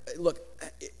not in. Look,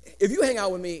 if you hang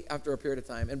out with me after a period of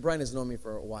time, and Brian has known me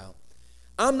for a while,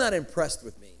 I'm not impressed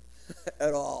with me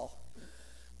at all.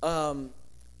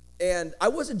 And I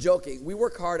wasn't joking. We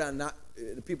work hard on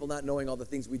people not knowing all the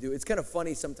things we do. It's kind of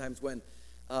funny sometimes when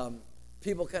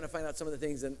people kind of find out some of the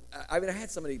things. And I had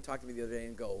somebody talk to me the other day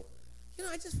and go,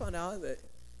 I just found out that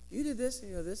you did this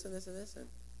and this and this and this. And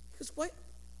he goes, what?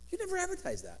 You never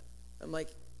advertised that. I'm like,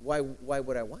 why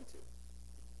would I want to?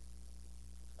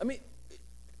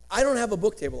 I don't have a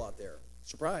book table out there.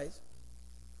 Surprise.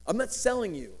 I'm not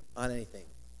selling you on anything.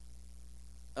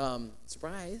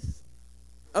 Surprise.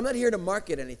 I'm not here to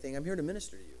market anything. I'm here to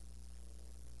minister to you.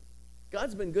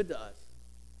 God's been good to us.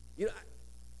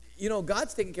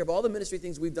 God's taken care of all the ministry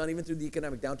things we've done, even through the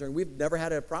economic downturn. We've never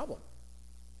had a problem.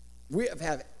 We have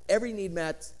had every need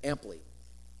met amply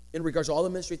in regards to all the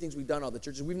ministry things we've done, all the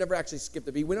churches. We've never actually skipped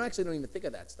a beat. We don't even think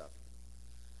of that stuff.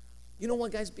 You know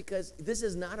what, guys? Because this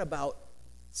is not about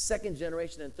second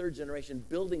generation and third generation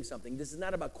building something. This is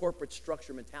not about corporate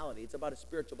structure mentality. It's about a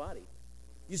spiritual body.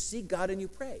 You seek God and you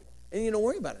pray, and you don't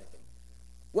worry about anything.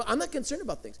 Well, I'm not concerned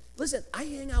about things. Listen, I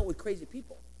hang out with crazy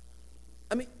people.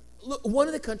 Look, one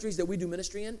of the countries that we do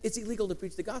ministry in, it's illegal to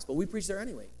preach the gospel. We preach there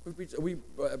anyway. We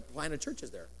planted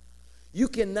churches there. You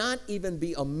cannot even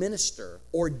be a minister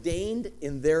ordained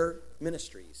in their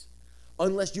ministries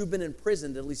unless you've been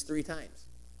imprisoned at least 3 times.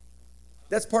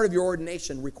 That's part of your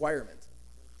ordination requirement.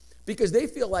 Because they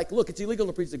feel like, look, it's illegal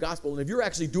to preach the gospel, and if you're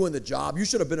actually doing the job, you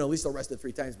should have been at least arrested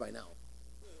 3 times by now.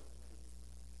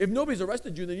 If nobody's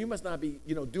arrested you, then you must not be,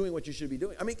 doing what you should be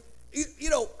doing.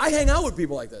 I hang out with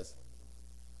people like this.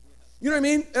 You know what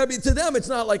I mean? To them, it's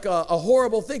not like a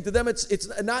horrible thing. To them, it's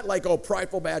not like a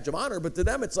prideful badge of honor, but to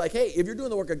them, it's like, hey, if you're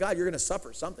doing the work of God, you're going to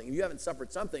suffer something. If you haven't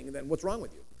suffered something, then what's wrong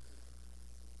with you?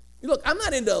 Look, I'm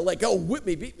not into whip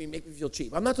me, beat me, make me feel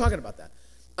cheap. I'm not talking about that.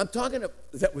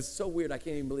 That was so weird, I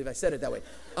can't even believe I said it that way.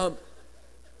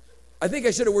 I think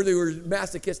I should have worded the word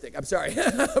masochistic. I'm sorry.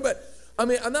 But, I'm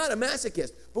not a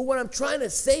masochist. But what I'm trying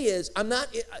to say is,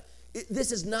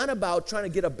 this is not about trying to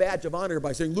get a badge of honor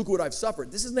by saying, look what I've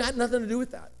suffered. This has nothing to do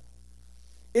with that.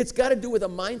 It's got to do with a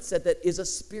mindset that is a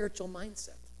spiritual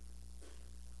mindset.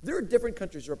 There are different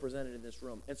countries represented in this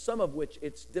room, and some of which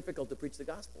it's difficult to preach the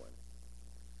gospel in.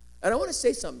 And I want to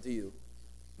say something to you.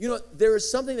 There is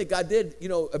something that God did.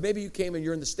 Maybe you came and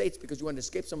you're in the States because you wanted to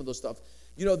escape some of those stuff.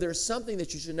 There's something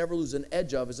that you should never lose an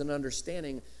edge of, is an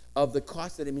understanding of the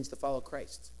cost that it means to follow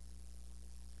Christ.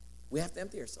 We have to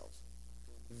empty ourselves.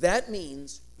 That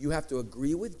means you have to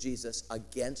agree with Jesus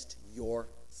against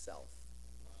yourself.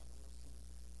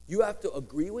 You have to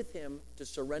agree with him to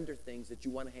surrender things that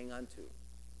you want to hang on to.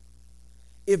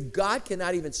 If God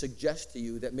cannot even suggest to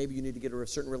you that maybe you need to get rid of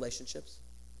certain relationships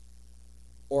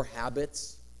or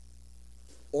habits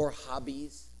or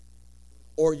hobbies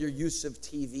or your use of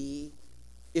TV,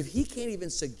 if he can't even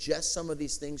suggest some of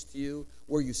these things to you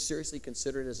where you seriously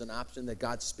consider it as an option that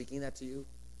God's speaking that to you,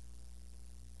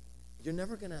 you're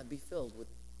never going to be filled with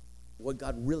what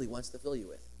God really wants to fill you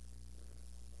with,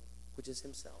 which is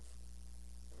himself.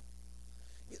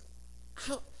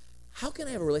 How can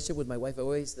I have a relationship with my wife? I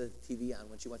always the TV on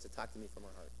when she wants to talk to me from her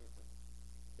heart.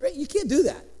 Right? You can't do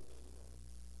that.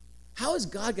 How is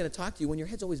God going to talk to you when your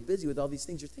head's always busy with all these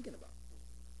things you're thinking about?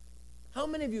 How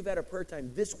many of you have had a prayer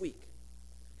time this week,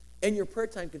 and your prayer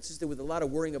time consisted with a lot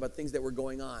of worrying about things that were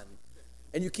going on,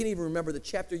 and you can't even remember the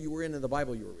chapter you were in the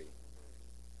Bible you were reading?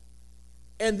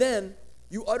 And then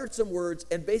you uttered some words,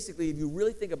 and basically, if you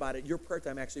really think about it, your prayer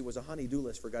time actually was a honey-do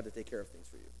list for God to take care of things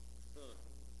for you.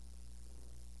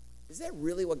 Is that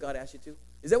really what God asked you to?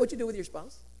 Is that what you do with your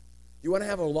spouse? You want to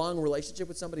have a long relationship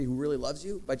with somebody who really loves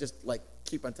you by just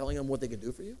keep on telling them what they can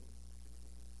do for you?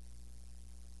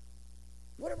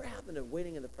 Whatever happened to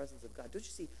waiting in the presence of God? Don't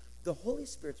you see, the Holy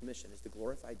Spirit's mission is to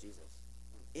glorify Jesus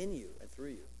in you and through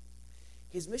you.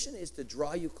 His mission is to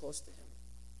draw you close to him.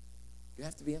 You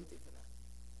have to be empty for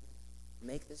that.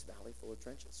 Make this valley full of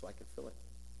trenches so I can fill it.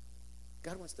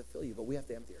 God wants to fill you, but we have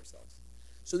to empty ourselves.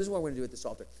 So this is what we're going to do at this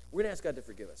altar. We're going to ask God to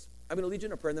forgive us. I'm going to lead you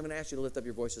in a prayer, and then I'm going to ask you to lift up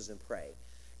your voices and pray.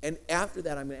 And after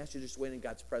that, I'm going to ask you to just wait in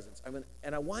God's presence.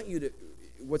 And I want you to,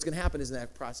 what's going to happen is in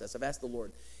that process, I've asked the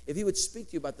Lord if he would speak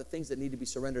to you about the things that need to be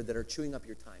surrendered that are chewing up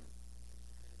your time.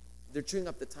 They're chewing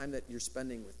up the time that you're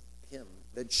spending with him,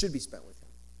 that should be spent with him.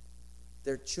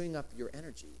 They're chewing up your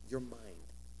energy, your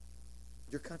mind,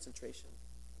 your concentration.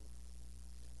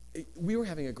 we were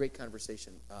having a great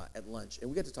conversation at lunch, and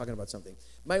we got to talking about something.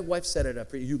 My wife set it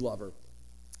up. You love her.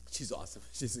 She's awesome.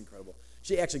 She's incredible.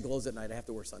 She actually glows at night. I have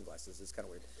to wear sunglasses. It's kind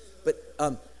of weird. But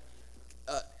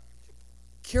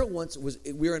Carol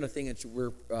we were in a thing, and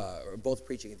we're both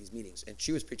preaching at these meetings, and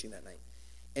she was preaching that night.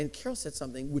 And Carol said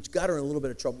something which got her in a little bit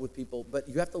of trouble with people, but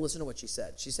you have to listen to what she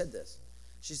said. She said this.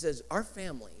 She says, our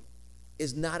family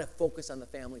is not a focus on the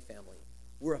family.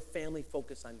 We're a family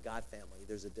focused on God family.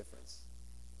 There's a difference.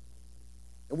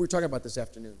 And we were talking about this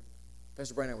afternoon.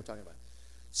 Pastor Brian and I were talking about it.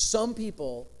 Some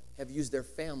people have used their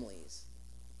families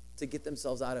to get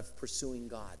themselves out of pursuing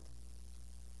God.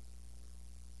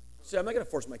 See, I'm not going to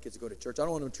force my kids to go to church. I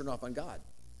don't want them to turn off on God.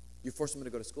 You force them to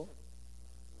go to school.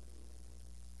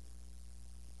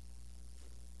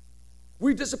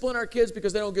 We discipline our kids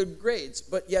because they don't get grades,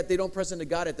 but yet they don't press into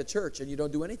God at the church, and you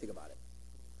don't do anything about it.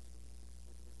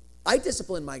 I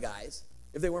disciplined my guys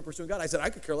if they weren't pursuing God. I said,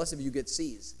 I could care less if you get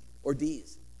C's or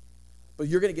D's, but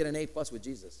you're going to get an A+ with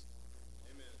Jesus.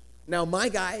 Amen. Now, my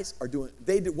guys are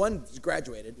one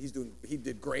graduated. He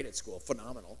did great at school,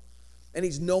 phenomenal, and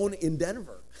he's known in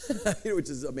Denver, which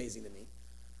is amazing to me.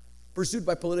 Pursued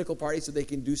by political parties so they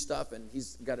can do stuff, and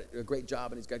he's got a great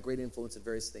job, and he's got great influence at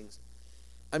various things.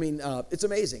 I mean, it's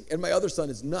amazing. And my other son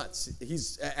is nuts.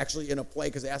 He's actually in a play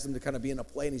because I asked him to kind of be in a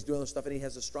play, and he's doing other stuff, and he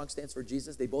has a strong stance for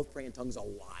Jesus. They both pray in tongues a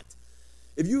lot.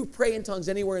 If you pray in tongues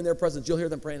anywhere in their presence, you'll hear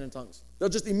them praying in tongues. They'll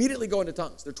just immediately go into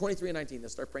tongues. They're 23 and 19. They'll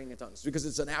start praying in tongues because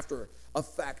it's an after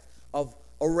effect of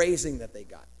a raising that they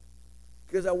got.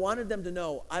 Because I wanted them to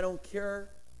know, I don't care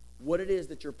what it is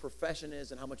that your profession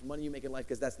is and how much money you make in life,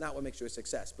 because that's not what makes you a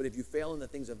success. But if you fail in the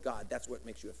things of God, that's what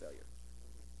makes you a failure.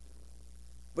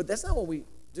 But that's not what we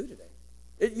do today.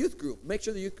 At youth group, make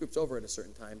sure the youth group's over at a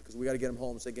certain time because we got to get them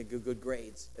home so they get good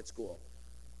grades at school.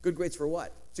 Good grades for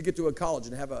what? To get to a college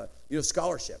and have a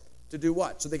scholarship. To do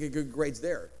what? So they get good grades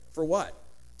there. For what?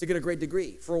 To get a great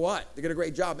degree. For what? To get a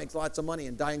great job, make lots of money,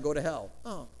 and die and go to hell.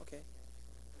 Oh, okay.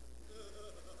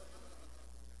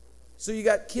 So you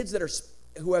got kids that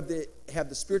who have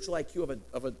the spiritual IQ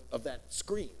of that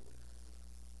screen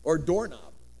or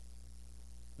doorknob.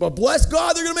 But bless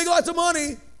God, they're going to make lots of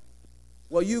money.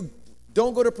 Well, you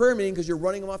don't go to prayer meeting because you're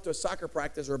running them off to a soccer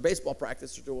practice or a baseball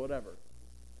practice or whatever.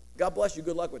 God bless you.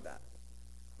 Good luck with that.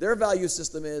 Their value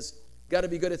system is, got to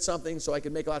be good at something so I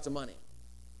can make lots of money.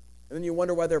 And then you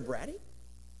wonder why they're bratty?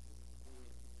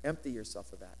 Empty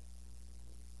yourself of that.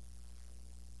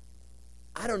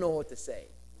 I don't know what to say.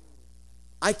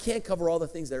 I can't cover all the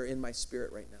things that are in my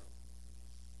spirit right now.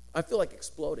 I feel like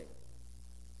exploding.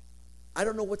 I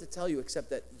don't know what to tell you except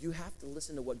that you have to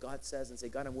listen to what God says and say,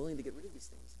 God, I'm willing to get rid of these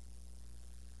things.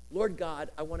 Lord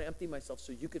God, I want to empty myself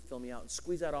so you could fill me out and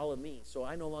squeeze out all of me so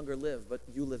I no longer live, but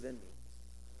you live in me.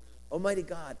 Almighty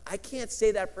God, I can't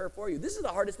say that prayer for you. This is the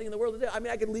hardest thing in the world to do. I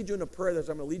mean, I can lead you in a prayer that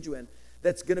I'm going to lead you in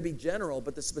that's going to be general,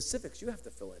 but the specifics you have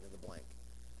to fill in the blank.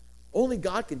 Only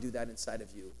God can do that inside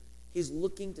of you. He's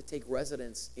looking to take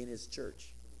residence in his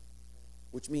church,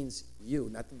 which means you,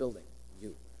 not the building,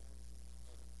 you.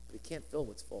 But he can't fill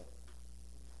what's full.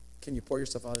 Can you pour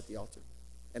yourself out at the altar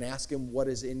and ask him what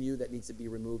is in you that needs to be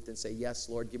removed and say, yes,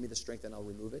 Lord, give me the strength and I'll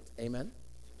remove it? Amen? Amen.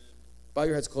 Bow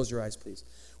your heads, close your eyes, please.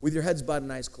 With your heads bowed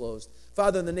and eyes closed.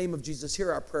 Father, in the name of Jesus,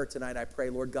 hear our prayer tonight, I pray,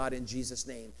 Lord God, in Jesus'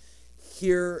 name.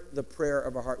 Hear the prayer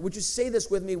of our heart. Would you say this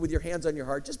with me with your hands on your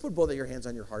heart? Just put both of your hands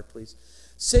on your heart, please.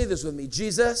 Say this with me.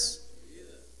 Jesus,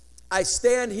 I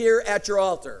stand here at your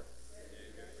altar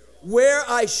where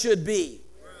I should be.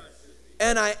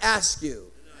 And I ask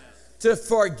you to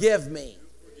forgive me.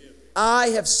 I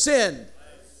have sinned.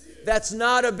 That's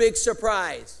not a big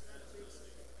surprise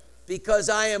because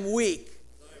I am weak,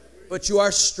 but you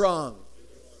are strong.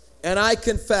 And I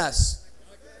confess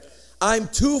I'm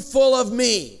too full of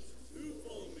me.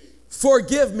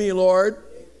 Forgive me, Lord.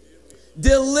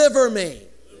 Deliver me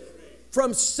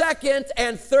from second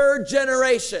and third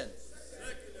generation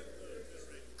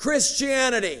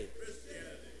Christianity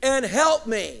and help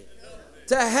me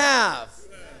to have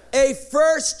a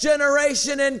first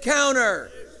generation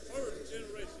encounter.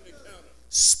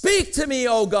 Speak to me,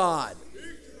 O God,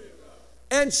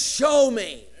 and show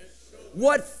me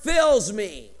what fills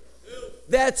me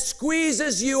that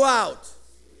squeezes you out.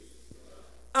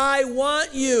 I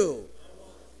want you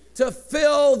to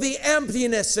fill the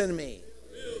emptiness in me,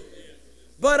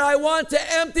 but I want to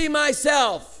empty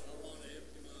myself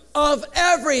of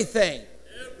everything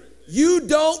you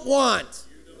don't want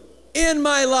in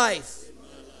my life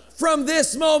from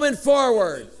this moment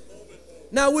forward.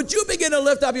 Now, would you begin to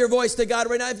lift up your voice to God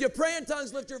right now? If you pray in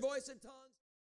tongues, lift your voice in tongues.